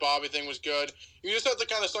you said, the Bobby thing was good. You just have to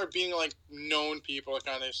kind of start being known people to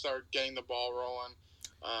kind of start getting the ball rolling.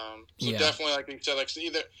 Definitely, like you said,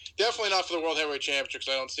 definitely not for the World Heavyweight Championship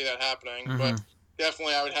because I don't see that happening. But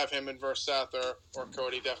definitely, I would have him versus Seth or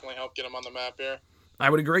Cody definitely help get him on the map here.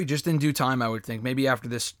 I would agree. Just in due time, I would think. Maybe after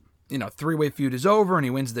this, 3-way feud is over and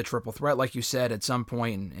he wins the triple threat, like you said, at some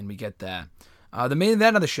point, and we get that. The main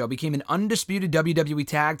event of the show became an undisputed WWE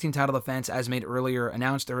Tag Team title defense, as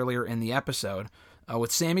announced earlier in the episode,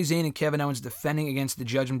 with Sami Zayn and Kevin Owens defending against the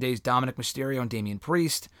Judgment Day's Dominik Mysterio and Damian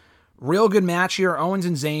Priest. Real good match here. Owens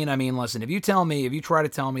and Zayn, I mean, listen, if you try to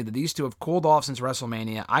tell me that these two have cooled off since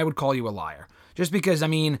WrestleMania, I would call you a liar. Just because, I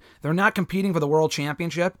mean, they're not competing for the World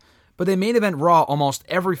Championship, but they main event Raw almost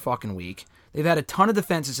every fucking week. They've had a ton of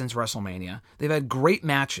defenses since WrestleMania. They've had great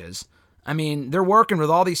matches. I mean, they're working with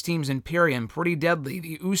all these teams, Imperium, Pretty Deadly,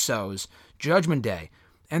 the Usos, Judgment Day,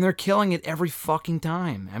 and they're killing it every fucking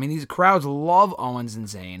time. I mean, these crowds love Owens and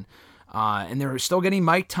Zayn. And they're still getting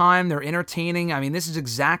mic time. They're entertaining. I mean, this is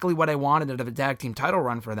exactly what I wanted out of a tag team title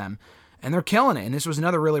run for them. And they're killing it. And this was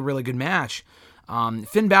another really, really good match.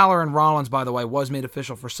 Finn Balor and Rollins, by the way, was made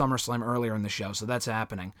official for SummerSlam earlier in the show. So that's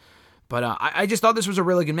happening. But I just thought this was a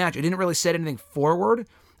really good match. It didn't really set anything forward.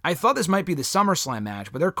 I thought this might be the SummerSlam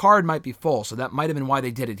match, but their card might be full. So that might have been why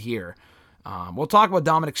they did it here. We'll talk more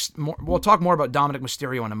about Dominik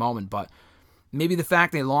Mysterio in a moment, but maybe the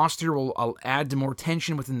fact they lost here will add to more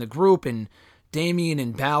tension within the group and Damian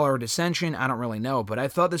and Balor dissension. I don't really know, but I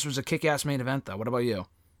thought this was a kick-ass main event, though. What about you?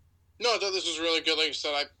 No, I thought this was really good. Like you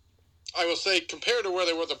said, I will say, compared to where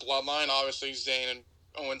they were the Bloodline, obviously Zayn and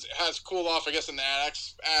Owens has cooled off, I guess, in that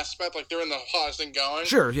aspect. Like, they're in the hottest thing going.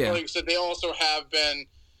 Sure, yeah. But like you said, they also have been,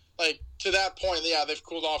 like, to that point, yeah, they've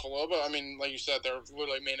cooled off a little bit. I mean, like you said, they're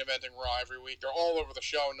literally main eventing Raw every week. They're all over the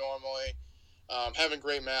show normally. Having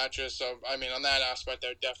great matches, so I mean, on that aspect, I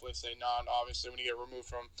would definitely say not. Obviously, when you get removed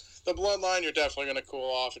from the Bloodline, you're definitely going to cool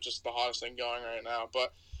off. It's just the hottest thing going right now.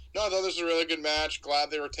 But no, I thought this was a really good match. Glad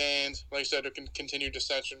they retained. Like I said, there can continue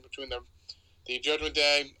dissension between the Judgment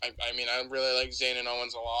Day. I mean, I really like Zayn and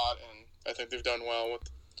Owens a lot, and I think they've done well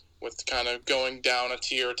with kind of going down a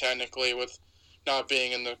tier technically with not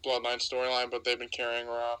being in the Bloodline storyline, but they've been carrying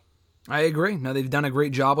Raw. I agree. No, they've done a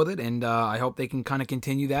great job with it, and I hope they can kind of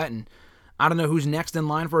continue that. And I don't know who's next in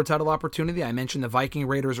line for a title opportunity. I mentioned the Viking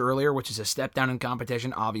Raiders earlier, which is a step down in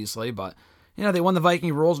competition, obviously. But, you know, they won the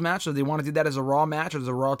Viking Rules match, so they want to do that as a Raw match or as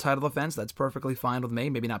a Raw title defense. That's perfectly fine with me.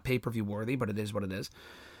 Maybe not pay-per-view worthy, but it is what it is.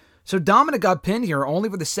 So Dominik got pinned here only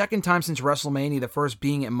for the second time since WrestleMania, the first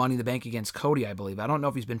being at Money in the Bank against Cody, I believe. I don't know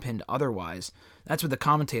if he's been pinned otherwise. That's what the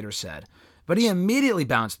commentator said. But he immediately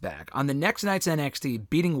bounced back on the next night's NXT,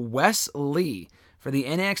 beating Wes Lee for the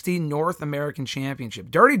NXT North American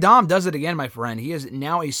Championship. Dirty Dom does it again, my friend. He is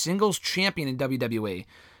now a singles champion in WWE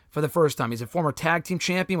for the first time. He's a former tag team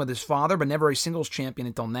champion with his father, but never a singles champion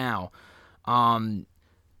until now.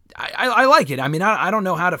 I like it. I mean, I don't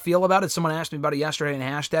know how to feel about it. Someone asked me about it yesterday in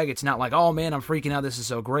hashtag. It's not like, oh man, I'm freaking out. This is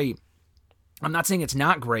so great. I'm not saying it's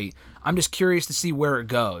not great. I'm just curious to see where it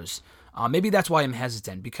goes. Maybe that's why I'm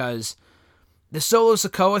hesitant, because the Solo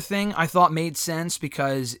Sikoa thing I thought made sense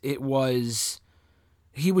because it was...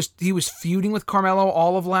 He was feuding with Carmelo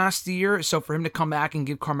all of last year, so for him to come back and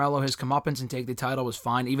give Carmelo his comeuppance and take the title was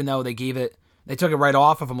fine, even though they took it right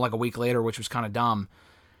off of him like a week later, which was kind of dumb.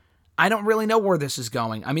 I don't really know where this is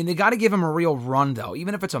going. I mean, they got to give him a real run, though,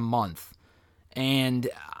 even if it's a month. And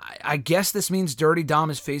I guess this means Dirty Dom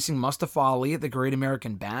is facing Mustafa Ali at the Great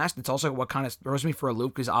American Bash. It's also what kind of throws me for a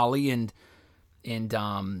loop, because Ali and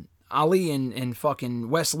fucking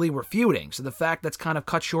Wes Lee were feuding, so the fact that's kind of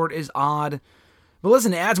cut short is odd. But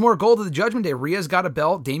listen, it adds more gold to the Judgment Day. Rhea's got a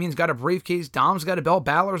belt, Damian's got a briefcase, Dom's got a belt,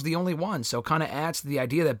 Balor's the only one. So it kind of adds to the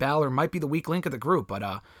idea that Balor might be the weak link of the group.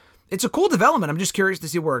 But it's a cool development. I'm just curious to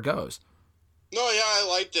see where it goes. No, yeah, I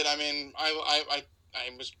liked it. I mean, I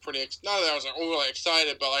was pretty, not that I was overly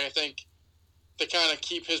excited, but like I think to kind of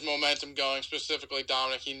keep his momentum going, specifically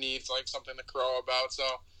Dominik, he needs like something to crow about. So,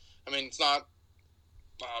 I mean, it's not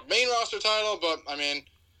a main roster title, but I mean,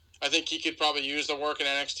 I think he could probably use the work in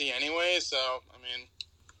NXT anyway, so, I mean,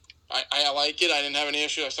 I like it. I didn't have any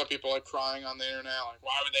issue. I saw people, like, crying on the internet, like,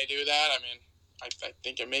 why would they do that? I mean, I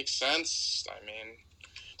think it makes sense. I mean,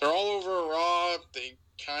 they're all over Raw. They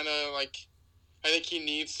kind of, like, I think he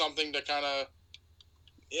needs something to kind of,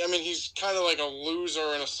 I mean, he's kind of like a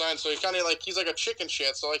loser in a sense, so he's kind of like, he's like a chicken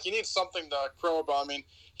shit, so, like, he needs something to crow about. I mean,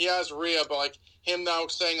 he has Rhea, but, like, him now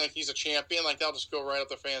saying, like, he's a champion, like, that'll just go right up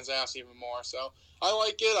the fans' ass even more, so I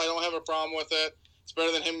like it. I don't have a problem with it. It's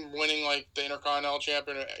better than him winning, like, the Intercontinental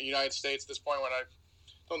Championship in the United States at this point when I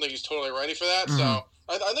don't think he's totally ready for that. Mm-hmm. So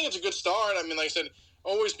I think it's a good start. I mean, like I said,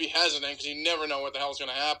 always be hesitant because you never know what the hell's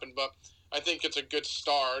going to happen. But I think it's a good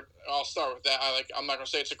start. I'll start with that. I'm not going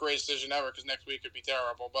to say it's a great decision ever because next week could be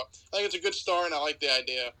terrible. But I think it's a good start, and I like the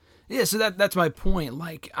idea. Yeah, so that's my point.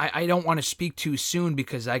 Like, I don't want to speak too soon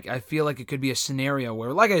because I feel like it could be a scenario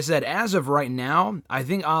where, like I said, as of right now, I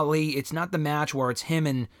think Ali, it's not the match where it's him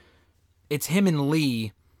and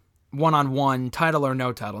Lee one-on-one, title or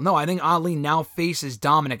no title. No, I think Ali now faces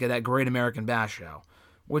Dominik at that Great American Bash show,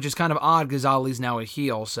 which is kind of odd because Ali's now a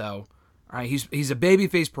heel, so... All right, he's a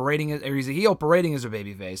babyface parading, or he's a heel parading as a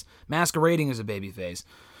babyface, masquerading as a babyface.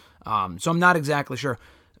 So I'm not exactly sure.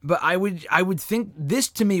 But I would think this,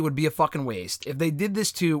 to me, would be a fucking waste. If they did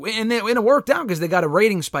this and it worked out because they got a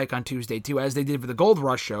rating spike on Tuesday, too, as they did for the Gold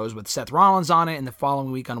Rush shows with Seth Rollins on it and the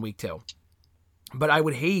following week on week 2. But I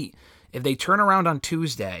would hate if they turn around on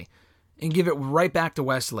Tuesday and give it right back to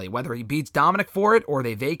Wesley, whether he beats Dominik for it or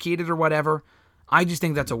they vacate it or whatever. I just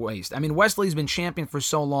think that's a waste. I mean, Wesley's been champion for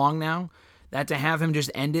so long now that to have him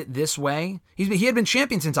just end it this way, he had been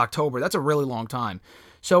champion since October. That's a really long time.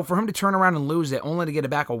 So for him to turn around and lose it only to get it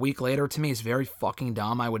back a week later, to me, is very fucking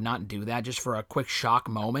dumb. I would not do that just for a quick shock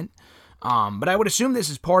moment. But I would assume this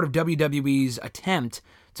is part of WWE's attempt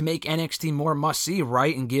to make NXT more must-see,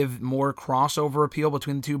 right? And give more crossover appeal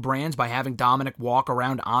between the two brands by having Dominik walk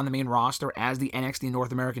around on the main roster as the NXT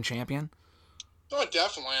North American Champion? Oh,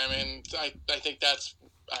 definitely. I mean, I think that's,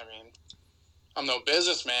 I'm no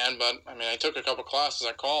businessman, but, I took a couple classes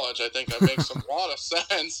at college. I think that makes a lot of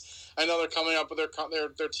sense. I know they're coming up with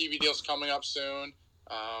their TV deals coming up soon.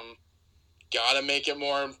 Got to make it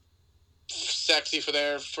more sexy for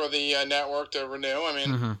the network to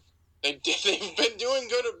renew. They've been doing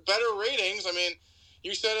better ratings.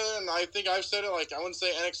 You said it, and I think I've said it. Like, I wouldn't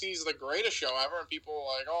say NXT is the greatest show ever, and people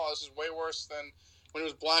are like, "Oh, this is way worse than when it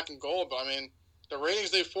was black and gold." But the ratings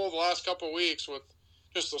they've pulled the last couple of weeks with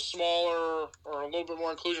just a smaller or a little bit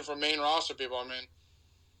more inclusion from main roster people.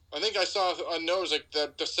 I think I saw a note, it was like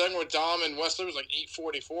the segment with Dom and Wesley was like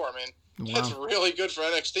 844. That's really good for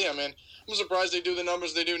NXT. I'm surprised they do the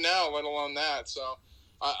numbers they do now, let alone that. So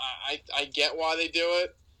I get why they do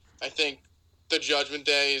it. I think the Judgment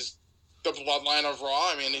Day is the bloodline of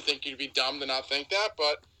Raw. I think you'd be dumb to not think that.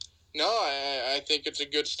 But no, I think it's a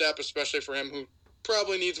good step, especially for him who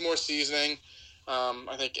probably needs more seasoning.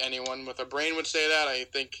 I think anyone with a brain would say that. I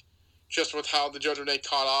think just with how the Judgment Day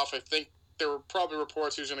caught off, I think there were probably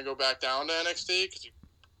reports he was going to go back down to NXT because, he's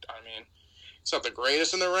not the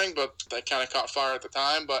greatest in the ring, but that kind of caught fire at the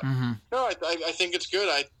time. But no, I think it's good.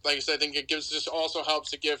 Like I said, I think it just also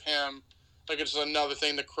helps to give him it's another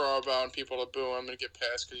thing to crow about and people to boo him and get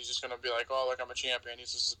pissed because he's just going to be like, oh, look, I'm a champion.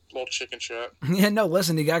 He's just a little chicken shit. Yeah, no,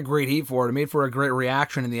 listen, he got great heat for it. It made for a great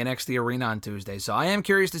reaction in the NXT arena on Tuesday. So I am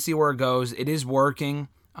curious to see where it goes. It is working.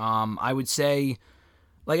 I would say,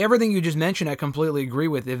 like everything you just mentioned, I completely agree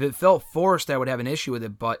with. If it felt forced, I would have an issue with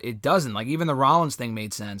it, but it doesn't. Like even the Rollins thing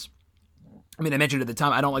made sense. I mentioned at the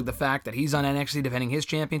time, I don't like the fact that he's on NXT defending his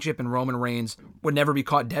championship and Roman Reigns would never be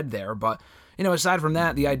caught dead there. But, aside from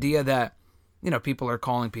that, the idea that, people are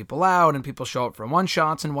calling people out and people show up for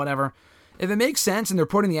one-shots and whatever. If it makes sense and they're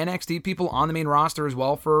putting the NXT people on the main roster as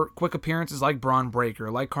well for quick appearances like Braun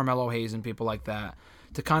Breaker, like Carmelo Hayes and people like that,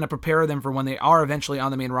 to kind of prepare them for when they are eventually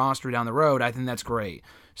on the main roster down the road, I think that's great.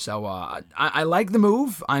 So I like the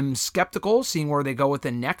move. I'm skeptical seeing where they go with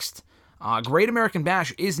it next. Great American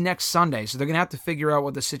Bash is next Sunday, so they're going to have to figure out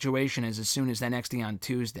what the situation is as soon as NXT on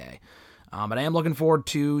Tuesday. But I am looking forward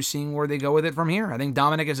to seeing where they go with it from here. I think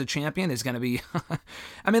Dominik as a champion is going to be...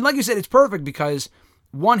 like you said, it's perfect because,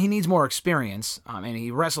 one, he needs more experience. He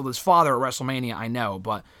wrestled his father at WrestleMania, I know,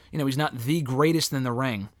 but, he's not the greatest in the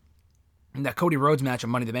ring. And that Cody Rhodes match at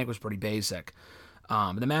Money in the Bank was pretty basic.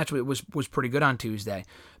 The match was pretty good on Tuesday.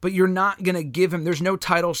 But you're not going to give him... There's no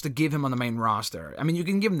titles to give him on the main roster. You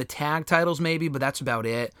can give him the tag titles maybe, but that's about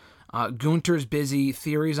it. Gunther's busy.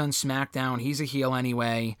 Theory's on SmackDown. He's a heel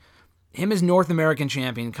anyway. Him as North American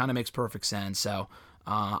champion kind of makes perfect sense. So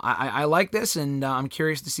I like this, and I'm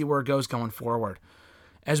curious to see where it goes going forward.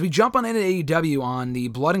 As we jump on into AEW on the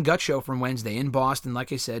Blood and Guts show from Wednesday in Boston,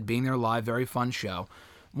 like I said, being there live, very fun show.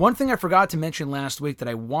 One thing I forgot to mention last week that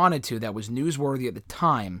I wanted to, that was newsworthy at the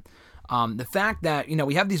time, the fact that,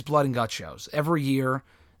 we have these Blood and Guts shows every year.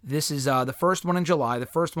 This is the first one in July. The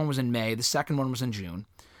first one was in May. The second one was in June.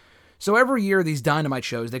 So every year, these Dynamite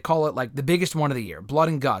shows, they call it like the biggest one of the year. Blood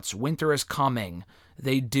and Guts, Winter is Coming.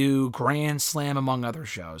 They do Grand Slam, among other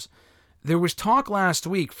shows. There was talk last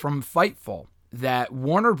week from Fightful that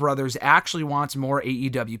Warner Brothers actually wants more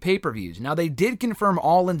AEW pay-per-views. Now, they did confirm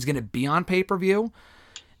All In's going to be on pay-per-view,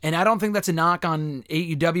 and I don't think that's a knock on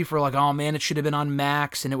AEW for like, oh man, it should have been on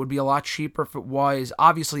Max, and it would be a lot cheaper if it was.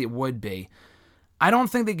 Obviously, it would be. I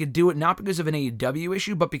don't think they could do it, not because of an AEW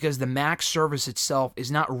issue, but because the Max service itself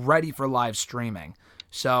is not ready for live streaming.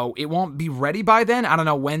 So it won't be ready by then. I don't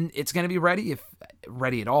know when it's going to be ready, if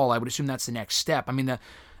ready at all. I would assume that's the next step.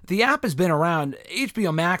 The app has been around.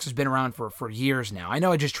 HBO Max has been around for years now. I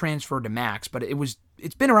know it just transferred to Max, but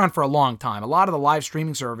it's been around for a long time. A lot of the live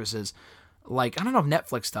streaming services, like, I don't know if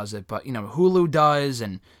Netflix does it, but, Hulu does,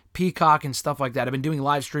 and Peacock and stuff like that have been doing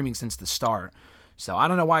live streaming since the start. So I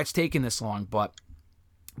don't know why it's taking this long, but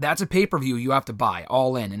that's a pay-per-view you have to buy,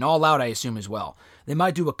 All In, and All Out, I assume, as well. They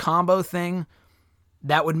might do a combo thing.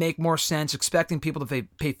 that would make more sense. Expecting people to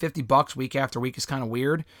pay $50 week after week is kind of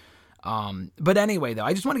weird. But anyway, though,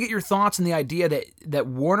 I just want to get your thoughts on the idea that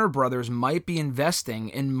Warner Brothers might be investing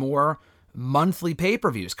in more monthly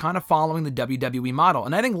pay-per-views, kind of following the WWE model.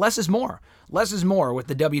 And I think less is more. Less is more with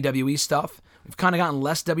the WWE stuff. We've kind of gotten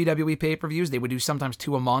less WWE pay-per-views. They would do sometimes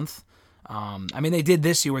 2 a month. I mean, they did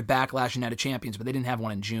this year with Backlash and Night of Champions, but they didn't have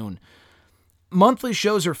one in June. Monthly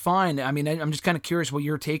shows are fine. I mean, I'm just kind of curious what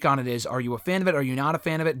your take on it is. Are you a fan of it? Are you not a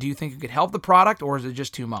fan of it? Do you think it could help the product, or is it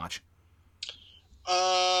just too much?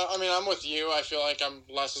 I mean, I'm with you. I feel like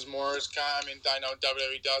less is more. I mean, I know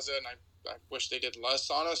WWE does it, and I wish they did less,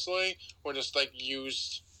 honestly. Or just, like,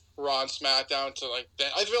 used Raw and SmackDown to, like...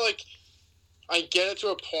 I feel like I get it to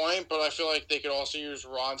a point, but I feel like they could also use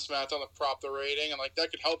Raw and SmackDown to prop the rating, and, like,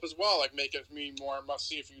 that could help as well. Like, make it me more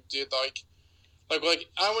must-see if you did, like,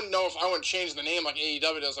 I wouldn't know if I wouldn't change the name like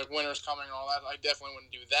AEW does, like Winter's Coming and all that. I definitely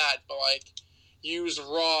wouldn't do that, but like use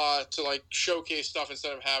Raw to like showcase stuff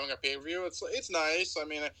instead of having a pay-per-view. It's nice. I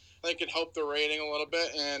mean, I think it could help the rating a little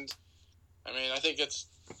bit, and I mean, I think it's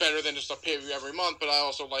better than just a pay-per-view every month. But I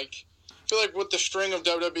also feel like with the string of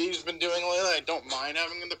WWE's been doing lately, I don't mind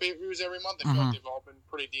having the pay-per-views every month. I feel like they've all been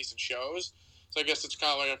pretty decent shows. So I guess it's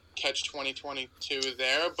kind of like a catch-22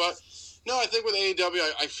 there. But no, I think with AEW,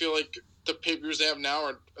 I feel like the pay-per-views they have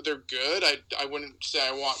now they're good. I wouldn't say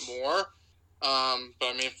I want more, but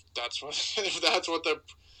I mean if that's what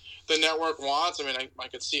the network wants, I mean I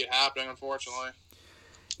could see it happening, unfortunately.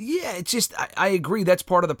 Yeah, it's just I agree. That's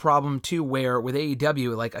part of the problem too. Where with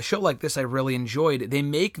AEW, like a show like this, I really enjoyed. They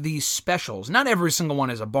make these specials. Not every single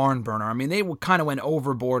one is a barn burner. I mean, they kind of went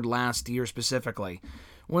overboard last year specifically,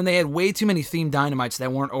 when they had way too many themed Dynamites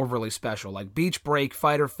that weren't overly special, like Beach Break,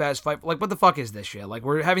 Fighter Fest, like what the fuck is this shit? Like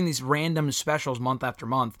we're having these random specials month after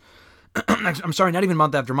month. I'm sorry, not even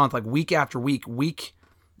month after month, like week after week.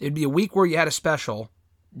 It'd be a week where you had a special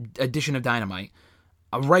edition of Dynamite,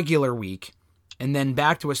 a regular week, and then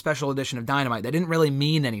back to a special edition of Dynamite. That didn't really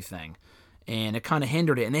mean anything, and it kind of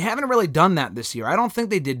hindered it. And they haven't really done that this year. I don't think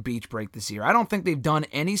they did Beach Break this year. I don't think they've done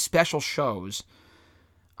any special shows.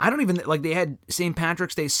 I don't even, like, they had St.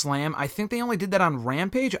 Patrick's Day Slam. I think they only did that on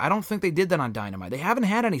Rampage. I don't think they did that on Dynamite. They haven't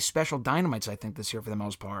had any special Dynamites, I think, this year for the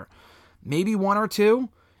most part. Maybe 1 or 2,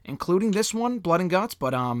 including this one, Blood and Guts.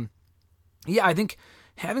 But, yeah, I think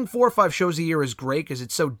having 4 or 5 shows a year is great because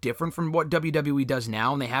it's so different from what WWE does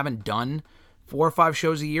now, and they haven't done 4 or 5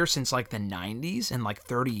 shows a year since, like, the 90s in, like,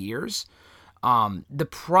 30 years. The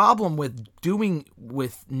problem with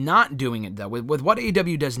not doing it, though, with what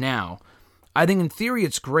AEW does now, I think in theory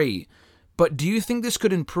it's great, but do you think this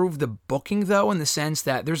could improve the booking, though, in the sense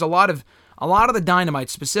that there's a lot of the Dynamite,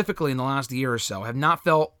 specifically in the last year or so, have not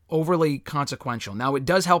felt overly consequential. Now, it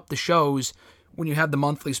does help the shows when you have the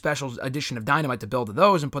monthly special edition of Dynamite to build to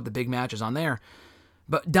those and put the big matches on there,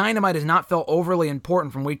 but Dynamite has not felt overly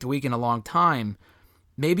important from week to week in a long time.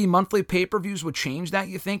 Maybe monthly pay-per-views would change that,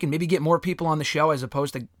 you think, and maybe get more people on the show as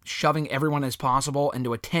opposed to shoving everyone as possible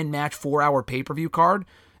into a 10-match, 4-hour pay-per-view card?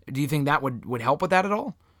 Do you think that would help with that at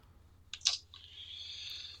all?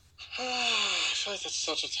 I feel like that's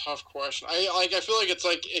such a tough question. I feel like it's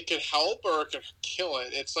like it could help or it could kill it.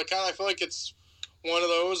 It's like I feel like it's one of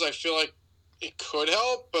those. I feel like it could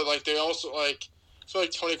help, but like they also like I feel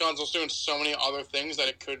like Tony Khan's also doing so many other things that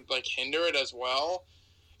it could like hinder it as well.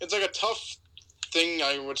 It's like a tough thing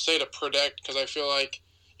I would say to predict because I feel like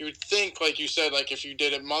you would think, like you said, like if you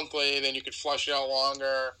did it monthly, then you could flesh it out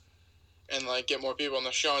longer and like get more people on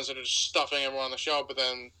the show instead of just stuffing everyone on the show. But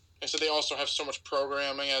then I said they also have so much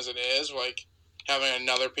programming as it is, like having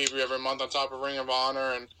another pay-per-view every month on top of Ring of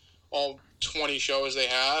Honor and all 20 shows they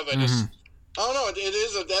have. I don't know.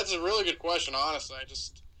 That's a really good question, honestly.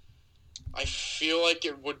 I feel like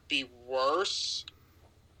it would be worse,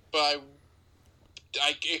 but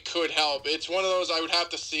it could help. It's one of those I would have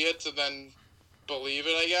to see it to then believe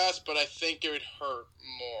it, I guess, but I think it would hurt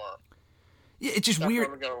more. Yeah, it's just weird.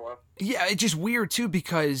 Yeah, it's just weird, too,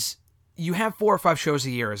 because you have 4 or 5 shows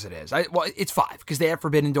a year as it is. Well, it's 5, because they have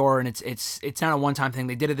Forbidden Door, and it's not a one-time thing.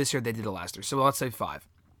 They did it this year, they did it last year. So let's say 5.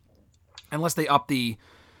 Unless they up the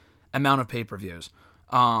amount of pay-per-views.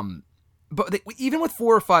 But even with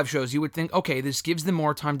 4 or 5 shows, you would think, okay, this gives them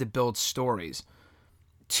more time to build stories.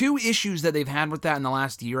 2 issues that they've had with that in the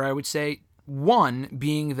last year, I would say. One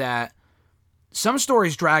being that some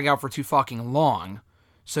stories drag out for too fucking long.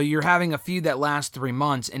 So you're having a feud that lasts 3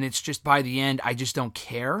 months, and it's just by the end, I just don't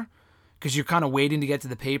care. Because you're kind of waiting to get to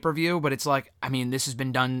the pay-per-view, but it's like, I mean, this has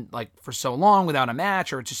been done like for so long without a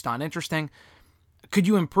match, or it's just not interesting. Could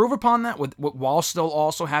you improve upon that while still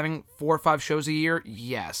also having 4 or 5 shows a year?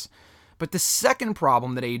 Yes. But the second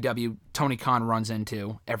problem that AEW, Tony Khan runs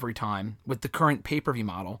into every time with the current pay-per-view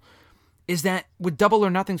model is that with Double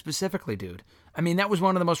or Nothing specifically, dude. I mean, that was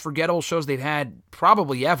one of the most forgettable shows they've had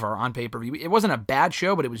probably ever on pay-per-view. It wasn't a bad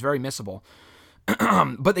show, but it was very missable.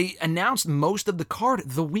 But they announced most of the card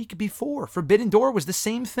the week before. Forbidden Door was the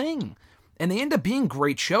same thing. And they end up being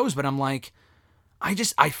great shows, but I'm like, I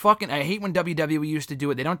hate when WWE used to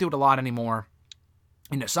do it. They don't do it a lot anymore.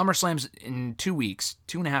 SummerSlam's in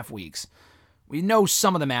 2.5 weeks. We know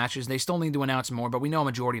some of the matches. They still need to announce more, but we know a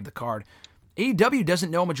majority of the card. AEW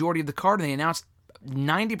doesn't know a majority of the card, and they announced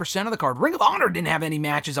 90% of the card. Ring of Honor didn't have any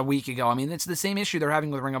matches a week ago. I mean, it's the same issue they're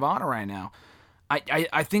having with Ring of Honor right now.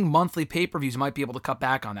 I think monthly pay-per-views might be able to cut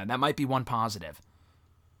back on that. That might be one positive.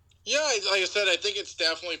 Yeah, like I said, I think it's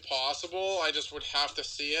definitely possible. I just would have to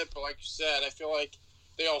see it. But like you said, I feel like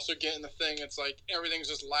they also get in the thing. It's like everything's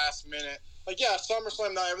just last minute. Like, yeah,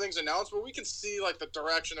 SummerSlam, not everything's announced, but we can see, like, the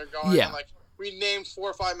direction they're going. Yeah. And, like, we named 4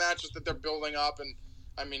 or 5 matches that they're building up, and,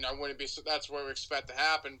 I mean, that's what we expect to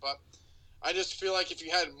happen. But I just feel like if you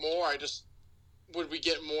had more, would we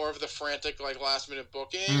get more of the frantic, like, last-minute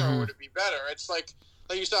booking, or would it be better? It's like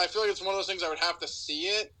you said, I feel like it's one of those things I would have to see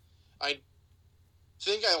it. I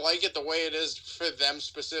think I like it the way it is for them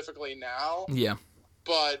specifically now. Yeah.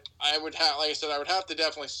 But I would have, like I said, I would have to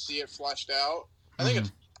definitely see it fleshed out. I think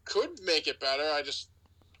it could make it better. I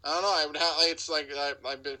don't know. I would have, it's like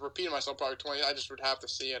I've been repeating myself probably 20. I just would have to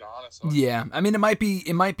see it, honestly. Yeah. I mean, it might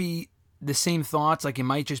be the same thoughts. Like, it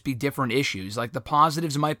might just be different issues. Like, the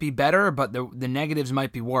positives might be better, but the negatives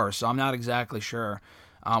might be worse. So I'm not exactly sure.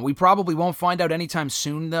 We probably won't find out anytime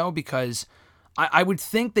soon, though, because I would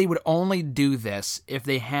think they would only do this if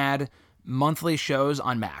they had monthly shows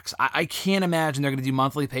on Max. I can't imagine they're going to do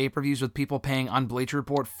monthly pay-per-views with people paying on Bleacher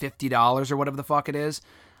Report $50 or whatever the fuck it is.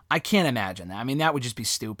 I can't imagine that. I mean, that would just be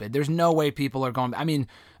stupid. There's no way people are going... I mean,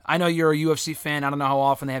 I know you're a UFC fan. I don't know how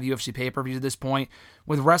often they have UFC pay-per-views at this point.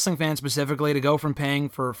 With wrestling fans specifically, to go from paying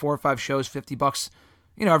for 4 or 5 shows $50,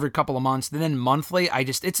 every couple of months, and then monthly,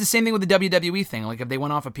 it's the same thing with the WWE thing. Like, if they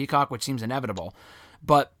went off of Peacock, which seems inevitable.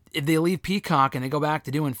 But if they leave Peacock and they go back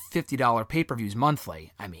to doing $50 pay-per-views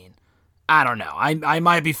monthly, I mean, I don't know. I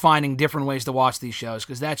might be finding different ways to watch these shows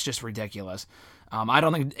because that's just ridiculous. I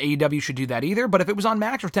don't think AEW should do that either, but if it was on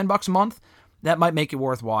Max for $10 a month, that might make it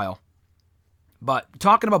worthwhile. But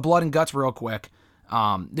talking about Blood and Guts real quick,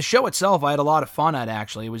 the show itself I had a lot of fun at,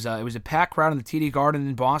 actually. It was a packed crowd in the TD Garden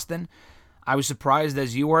in Boston. I was surprised,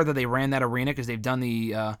 as you were, that they ran that arena because they've done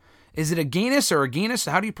the... is it Agganis or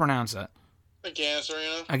Agganis? How do you pronounce it? Agganis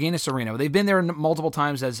Arena. Agganis Arena. They've been there multiple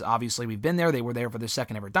times, as obviously we've been there. They were there for the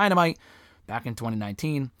second ever Dynamite back in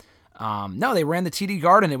 2019. No, they ran the TD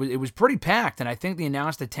Garden. It was pretty packed, and I think the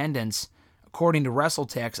announced attendance, according to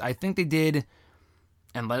WrestleTix, I think they did,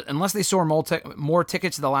 unless they sold more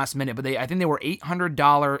tickets at the last minute, but I think they were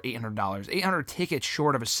 $800 tickets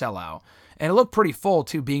short of a sellout. And it looked pretty full,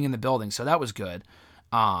 too, being in the building, so that was good.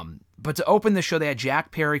 But to open the show, they had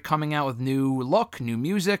Jack Perry coming out with new look, new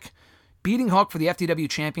music, beating Hook for the FTW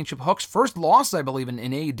Championship. Hook's first loss, I believe, in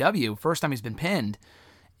AEW, first time he's been pinned,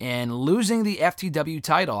 and losing the FTW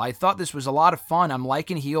title. I thought this was a lot of fun. I'm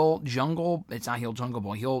liking heel Jack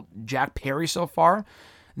Perry so far.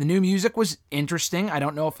 The new music was interesting. I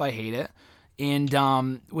don't know if I hate it. And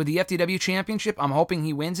with the FTW Championship, I'm hoping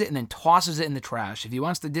he wins it and then tosses it in the trash. If he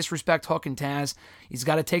wants to disrespect Hook and Taz, he's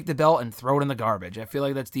got to take the belt and throw it in the garbage. I feel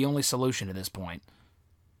like that's the only solution at this point.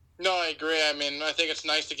 No, I agree. I mean, I think it's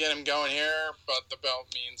nice to get him going here, but the belt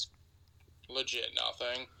means legit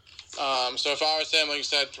nothing. So if I was him, like you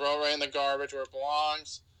said, throw it right in the garbage where it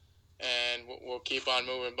belongs, and we'll keep on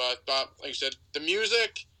moving. But like you said, the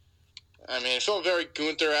music, I mean, it felt very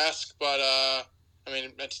Gunther-esque, but I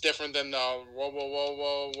mean, it's different than the whoa, whoa, whoa,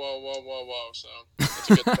 whoa, whoa, whoa, whoa, whoa. So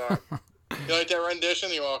it's a good start. You like that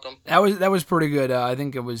rendition? You're welcome. That was pretty good. I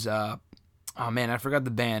think it was. Oh man, I forgot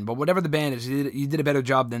the band, but whatever the band is, you did a better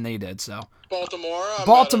job than they did. So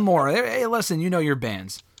Baltimore. Hey, listen, you know your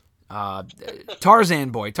bands.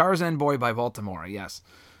 Tarzan Boy by Baltimore. Yes,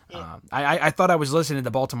 I thought I was listening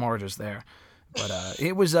to Baltimore just there, but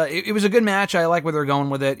it was a good match. I like where they're going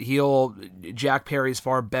with it. Heel Jack Perry's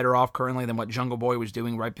far better off currently than what Jungle Boy was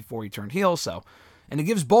doing right before he turned heel. So, and it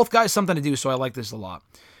gives both guys something to do. So I like this a lot.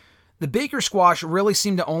 The Baker Squash really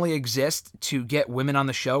seemed to only exist to get women on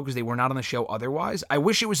the show because they were not on the show otherwise. I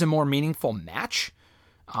wish it was a more meaningful match.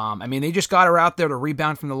 I mean, they just got her out there to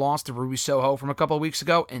rebound from the loss to Ruby Soho from a couple of weeks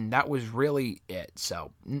ago, and that was really it.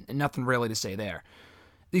 So, nothing really to say there.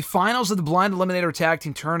 The finals of the Blind Eliminator Tag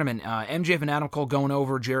Team Tournament, MJF and Adam Cole going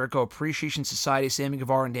over Jericho Appreciation Society, Sammy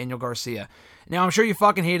Guevara, and Daniel Garcia. Now, I'm sure you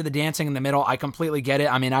fucking hated the dancing in the middle. I completely get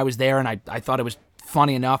it. I mean, I was there, and I thought it was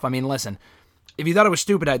funny enough. I mean, listen, if you thought it was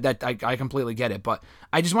stupid, I completely get it. But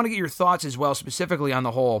I just want to get your thoughts as well, specifically on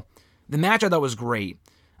the whole. The match I thought was great.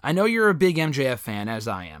 I know you're a big MJF fan, as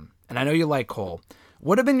I am, and I know you like Cole.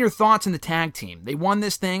 What have been your thoughts in the tag team? They won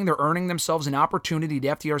this thing. They're earning themselves an opportunity to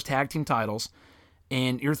FTR's tag team titles.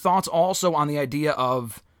 And your thoughts also on the idea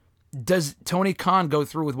of, does Tony Khan go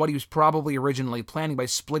through with what he was probably originally planning by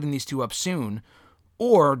splitting these two up soon?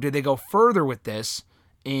 Or do they go further with this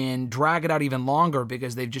and drag it out even longer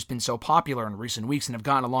because they've just been so popular in recent weeks and have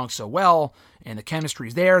gotten along so well, and the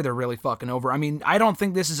chemistry's there, they're really fucking over. I mean, I don't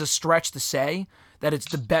think this is a stretch to say that it's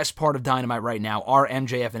the best part of Dynamite right now, are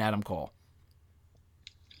MJF and Adam Cole.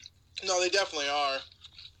 No, they definitely are.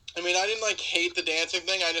 I mean, I didn't, hate the dancing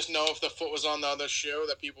thing. I just know if the foot was on the other shoe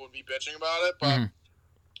that people would be bitching about it. But,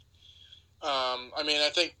 I mean, I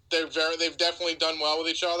think they've definitely done well with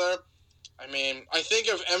each other. I mean, I think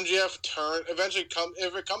if MJF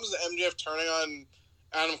if it comes to MJF turning on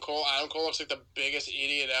Adam Cole looks like the biggest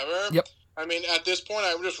idiot ever. Yep. I mean, at this point,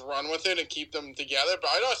 I would just run with it and keep them together. But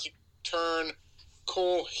I'd also turn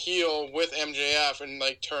Cole heel with MJF and,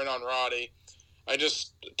 turn on Roddy. I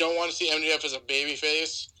just don't want to see MJF as a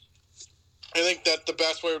babyface. I think that the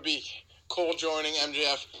best way would be Cole joining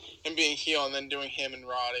MJF and being heel and then doing him and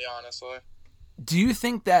Roddy, honestly. Do you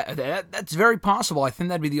think that's very possible? I think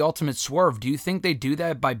that'd be the ultimate swerve. Do you think they do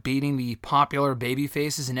that by beating the popular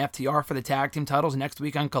babyfaces in FTR for the tag team titles next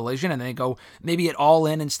week on Collision, and then they go maybe it all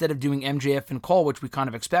in instead of doing MJF and Cole, which we kind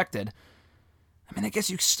of expected? I mean, I guess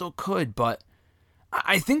you still could, but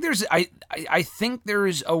I think I think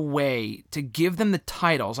there's a way to give them the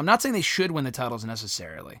titles. I'm not saying they should win the titles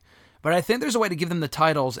necessarily, but I think there's a way to give them the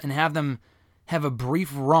titles and have them have a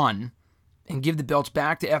brief run and give the belts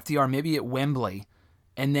back to FTR, maybe at Wembley,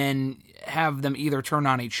 and then have them either turn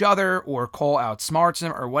on each other or Cole outsmarts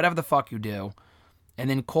them or whatever the fuck you do, and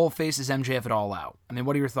then Cole faces MJF at All Out. I mean,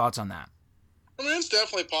 what are your thoughts on that? I mean, it's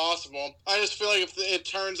definitely possible. I just feel like if it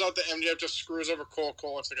turns out that MJF just screws over Cole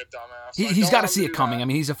looks like a dumbass. He's got to see it coming. I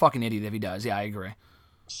mean, he's a fucking idiot if he does. Yeah, I agree.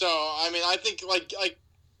 So, I mean, I think, I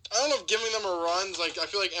don't know if giving them a run, I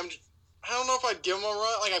feel like I don't know if I'd give them a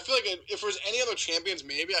run. I feel like if there was any other champions,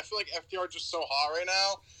 maybe. I feel like FTR is just so hot right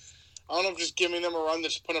now. I don't know if just giving them a run to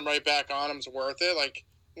just put them right back on them is worth it.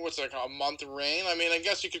 What's a month reign? I mean, I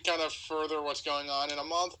guess you could kind of further what's going on in a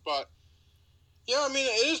month, but yeah, I mean,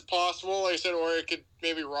 it is possible, like I said, or it could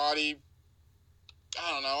maybe Roddy.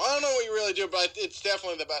 I don't know what you really do, but it's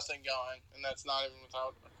definitely the best thing going, and that's not even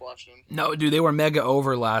without a question. No, dude, they were mega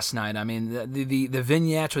over last night. I mean, the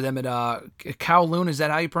vignettes with them at Kowloon, is that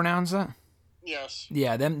how you pronounce it? Yes.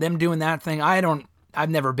 Yeah, them doing that thing. I've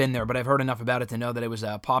never been there, but I've heard enough about it to know that it was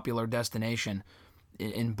a popular destination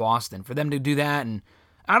in Boston. For them to do that, and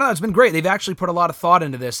I don't know, it's been great. They've actually put a lot of thought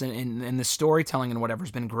into this, and the storytelling and whatever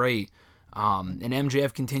has been great. And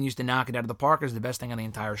MJF continues to knock it out of the park as the best thing on the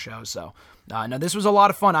entire show. So, no, this was a lot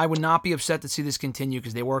of fun. I would not be upset to see this continue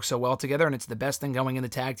because they work so well together, and it's the best thing going in the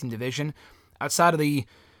tag team division. Outside of the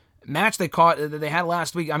match they had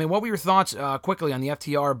last week, I mean, what were your thoughts quickly on the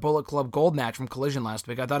FTR Bullet Club Gold match from Collision last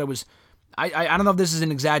week? I thought it was, I don't know if this is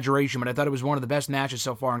an exaggeration, but I thought it was one of the best matches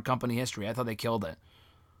so far in company history. I thought they killed it.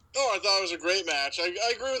 Oh, I thought it was a great match. I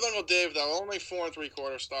agree with Uncle Dave, though. Only 4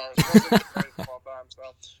 3/4 stars. It wasn't the greatest of all time, so.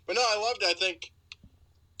 But no, I loved it. I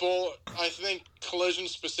think Collision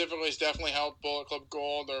specifically has definitely helped Bullet Club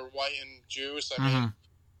Gold or White and Juice. I mean, I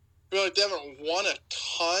feel like they haven't won a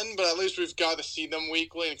ton, but at least we've got to see them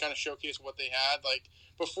weekly and kind of showcase what they had.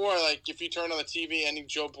 Before, if you turn on the TV, any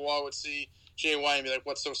Joe Blow would see Jay White and be like,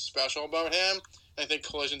 what's so special about him? I think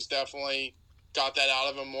Collision's definitely got that out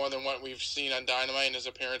of him more than what we've seen on Dynamite and his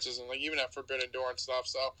appearances and even at Forbidden Door and stuff.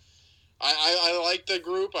 So I like the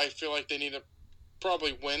group. I feel like they need to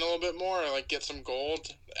probably win a little bit more or get some gold,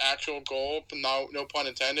 actual gold, no pun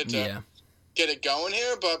intended, to get it going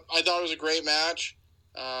here. But I thought it was a great match.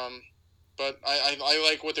 But I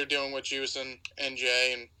like what they're doing with Juice and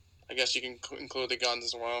Jay, and I guess you can include the Guns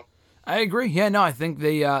as well. I agree. Yeah, no, I think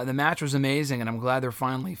the match was amazing, and I'm glad they're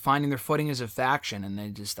finally finding their footing as a faction. And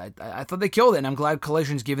I thought they killed it, and I'm glad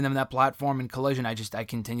Collision's giving them that platform. And Collision, I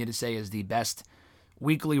continue to say, is the best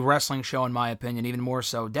weekly wrestling show in my opinion. Even more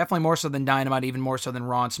so, definitely more so than Dynamite, even more so than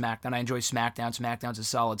Raw and SmackDown. I enjoy SmackDown. SmackDown's a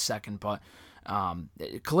solid second, but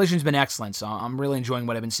Collision's been excellent. So I'm really enjoying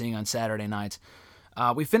what I've been seeing on Saturday nights.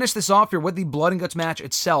 We finished this off here with the Blood and Guts match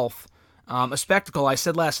itself. A spectacle. I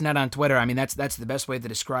said last night on Twitter, I mean, that's the best way to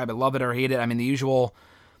describe it. Love it or hate it. I mean, the usual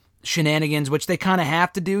shenanigans, which they kind of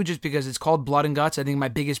have to do just because it's called Blood and Guts. I think my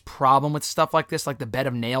biggest problem with stuff like this, like the bed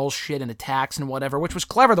of nails shit and attacks and whatever, which was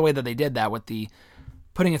clever the way that they did that with the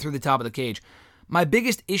putting it through the top of the cage. My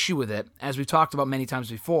biggest issue with it, as we've talked about many times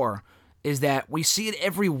before, is that we see it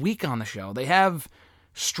every week on the show. They have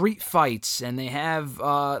street fights, and they have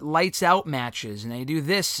lights out matches, and they do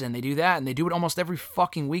this, and they do that, and they do it almost every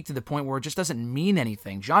fucking week to the point where it just doesn't mean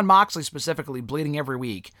anything. Jon Moxley specifically bleeding every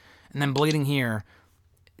week, and then bleeding here,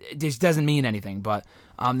 it just doesn't mean anything. But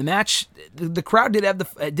the match, the crowd did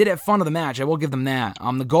have fun of the match. I will give them that.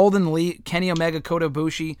 The Golden Elite, Kenny Omega, Kota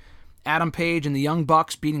Ibushi, Adam Page, and the Young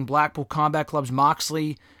Bucks beating Blackpool Combat Club's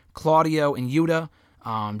Moxley, Claudio, and Yuta.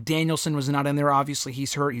 Danielson was not in there, obviously.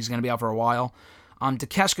 He's hurt. He's going to be out for a while.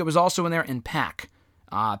 Takeshita was also in there, and Pac.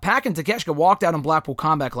 Pac and Takeshita walked out on Blackpool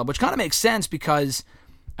Combat Club, which kind of makes sense because,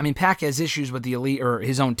 I mean, Pac has issues with the Elite, or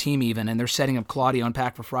his own team even, and they're setting up Claudio and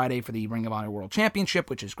Pac for Friday for the Ring of Honor World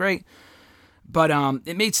Championship, which is great. But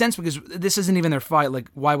it made sense because this isn't even their fight. Like,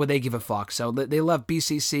 why would they give a fuck? So they left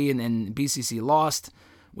BCC, and BCC lost,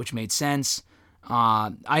 which made sense.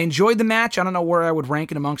 I enjoyed the match. I don't know where I would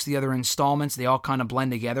rank it amongst the other installments. They all kind of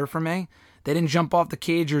blend together for me. They didn't jump off the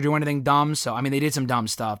cage or do anything dumb. So, I mean, they did some dumb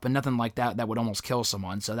stuff, but nothing like that would almost kill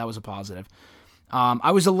someone. So that was a positive. I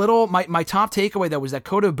was a little, my top takeaway, though, was that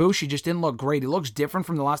Kota Ibushi just didn't look great. He looks different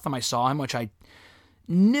from the last time I saw him, which I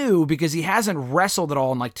knew because he hasn't wrestled at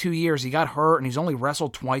all in like 2 years. He got hurt, and he's only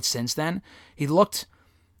wrestled twice since then. He looked,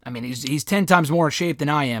 I mean, he's 10 times more in shape than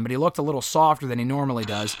I am, but he looked a little softer than he normally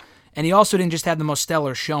does. And he also didn't just have the most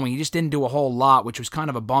stellar showing. He just didn't do a whole lot, which was kind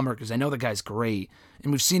of a bummer because I know the guy's great.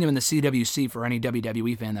 And we've seen him in the CWC for any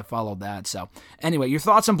WWE fan that followed that. So, anyway, your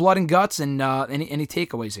thoughts on Blood and Guts and any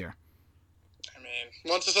takeaways here? I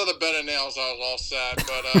mean, once I saw the bed of nails, I was all sad.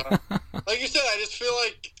 But, like you said, I just feel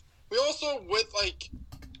like we also, with, like,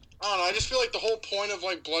 I don't know, I just feel like the whole point of,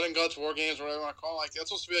 like, Blood and Guts, War Games, whatever you want to call it, like, that's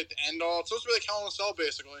supposed to be, like, the end-all. It's supposed to be, like, Hell in a Cell,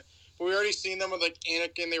 basically. But we already seen them with, like,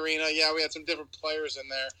 Anik in the arena. Yeah, we had some different players in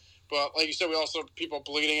there. But like you said, we also have people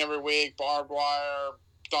bleeding every week, barbed wire,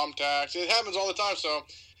 thumbtacks. It happens all the time. So,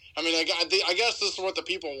 I mean, I guess this is what the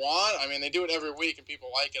people want. I mean, they do it every week, and people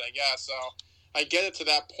like it, I guess. So, I get it to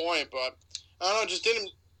that point. But, I don't know, just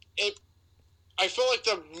didn't – I feel like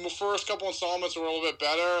the first couple installments were a little bit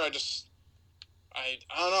better. I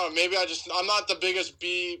don't know. Maybe I'm not the biggest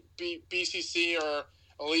BCC or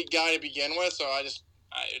Elite guy to begin with. So, it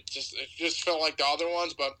just felt like the other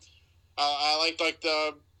ones. But I liked, like,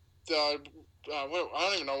 the – I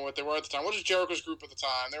don't even know what they were at the time. What was Jericho's group at the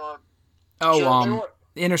time? They were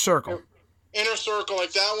Inner Circle. Inner Circle,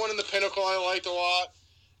 like that one in the Pinnacle, I liked a lot.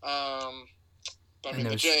 I mean,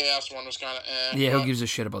 the JAS one was kind of Yeah, who gives a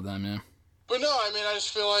shit about them? Yeah. But no, I mean, I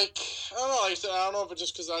just feel like I don't know. Like I said, I don't know if it's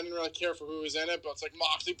just because I didn't really care for who was in it, but it's like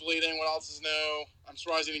Moxley bleeding. What else is new? I'm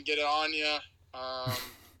surprised he didn't get it on you. I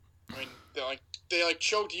mean, they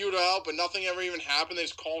choked Yuta out, but nothing ever even happened. They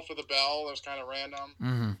just called for the bell. That was kind of random.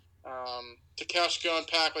 Mm-hmm. Takeshita and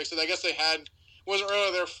Pac, like I said, I guess wasn't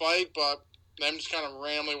really their fight, but them just kind of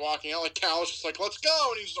randomly walking out. Like Cal was just like, "Let's go,"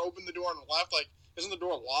 and he just opened the door on the left. Like, isn't the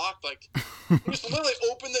door locked? Like, he just literally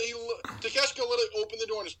opened it. Takeshita literally opened the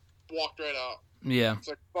door and just walked right out. Yeah. It's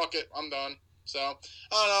like, fuck it, I'm done. So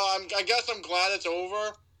I don't know. I guess I'm glad it's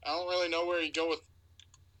over. I don't really know where you go with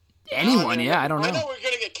anyone. I don't know. I know we're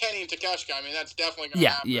gonna get Kenny and Takeshita. I mean, that's definitely gonna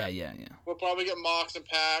happen. Yeah. We'll probably get Mox and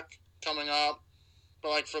Pac coming up. But,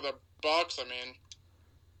 like, for the Bucks, I mean...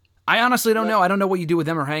 I honestly don't know. I don't know what you do with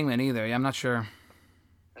them or Hangman either. I'm not sure.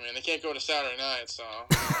 I mean, they can't go to Saturday night, so...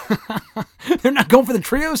 They're not going for the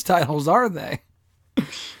trios titles, are they?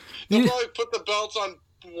 They'll probably put the belts on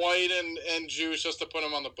White and Juice just to put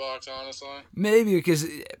them on the Bucks, honestly. Maybe, because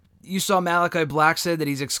you saw Malachi Black said that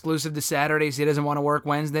he's exclusive to Saturdays. He doesn't want to work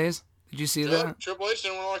Wednesdays. Did you see that? Triple H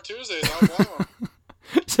didn't want to work Tuesdays. I don't blame him.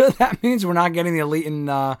 So that means we're not getting the Elite in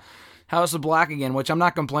House of Black again, which I'm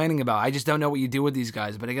not complaining about. I just don't know what you do with these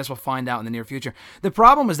guys, but I guess we'll find out in the near future. The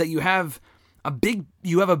problem is that you have a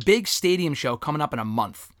big stadium show coming up in a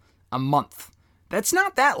month. A month. That's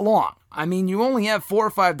not that long. I mean, you only have 4 or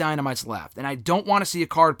 5 Dynamites left, and I don't want to see a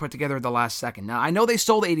card put together at the last second. Now, I know they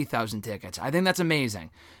sold 80,000 tickets. I think that's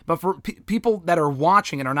amazing. But for people that are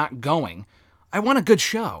watching and are not going, I want a good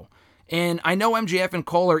show. And I know MJF and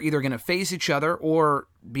Cole are either going to face each other or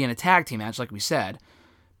be in a tag team match, like we said.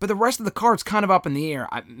 But the rest of the card's kind of up in the air.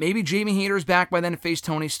 Maybe Jamie Hayter's back by then to face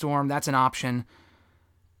Tony Storm. That's an option.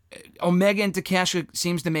 Omega and Takeshita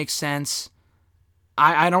seems to make sense.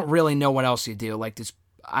 I don't really know what else you do. Like this,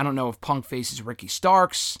 I don't know if Punk faces Ricky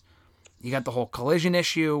Starks. You got the whole Collision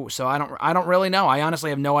issue. So I don't really know. I honestly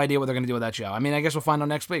have no idea what they're going to do with that show. I mean, I guess we'll find out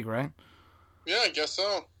next week, right? Yeah, I guess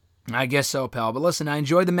so. I guess so, pal. But listen, I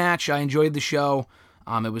enjoyed the match. I enjoyed the show.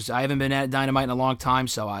 I haven't been at Dynamite in a long time,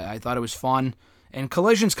 so I thought it was fun. And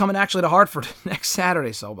Collision's coming actually to Hartford next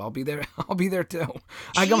Saturday, so I'll be there. I'll be there too.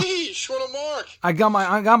 Jeez, what a mark! I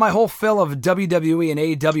got my whole fill of WWE and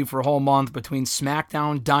AEW for a whole month between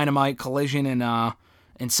SmackDown, Dynamite, Collision, and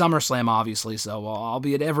SummerSlam, obviously. So I'll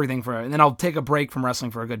be at everything and then I'll take a break from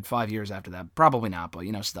wrestling for a good 5 years after that. Probably not, but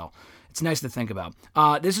still, it's nice to think about.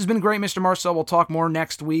 This has been great, Mr. Marceau. We'll talk more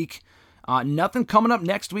next week. Nothing coming up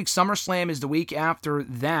next week. SummerSlam is the week after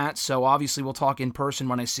that, so obviously we'll talk in person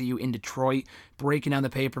when I see you in Detroit, breaking down the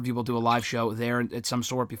pay-per-view. We'll do a live show there at some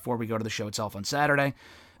sort before we go to the show itself on Saturday.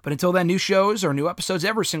 But until then, new shows or new episodes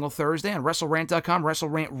every single Thursday on WrestleRant.com,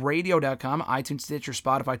 WrestleRantRadio.com, iTunes, Stitcher,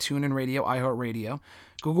 Spotify, TuneIn Radio, iHeartRadio,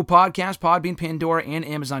 Google Podcasts, Podbean, Pandora, and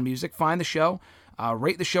Amazon Music. Find the show,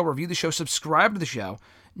 rate the show, review the show, subscribe to the show.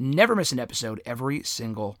 Never miss an episode every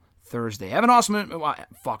single Thursday. Have an awesome...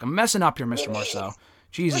 I'm messing up here, Mr. Marceau.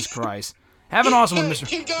 Jesus Christ. Have an awesome one, Mr.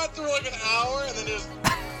 He got through like an hour and then just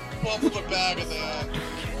bumbled it back at the end.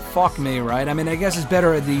 Fuck me, right? I mean, I guess it's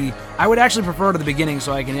better at the... I would actually prefer to the beginning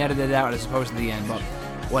so I can edit it out as opposed to the end, but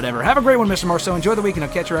whatever. Have a great one, Mr. Marceau. Enjoy the week, and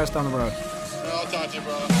I'll catch your ass down the road. I'll talk to you,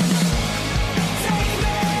 brother.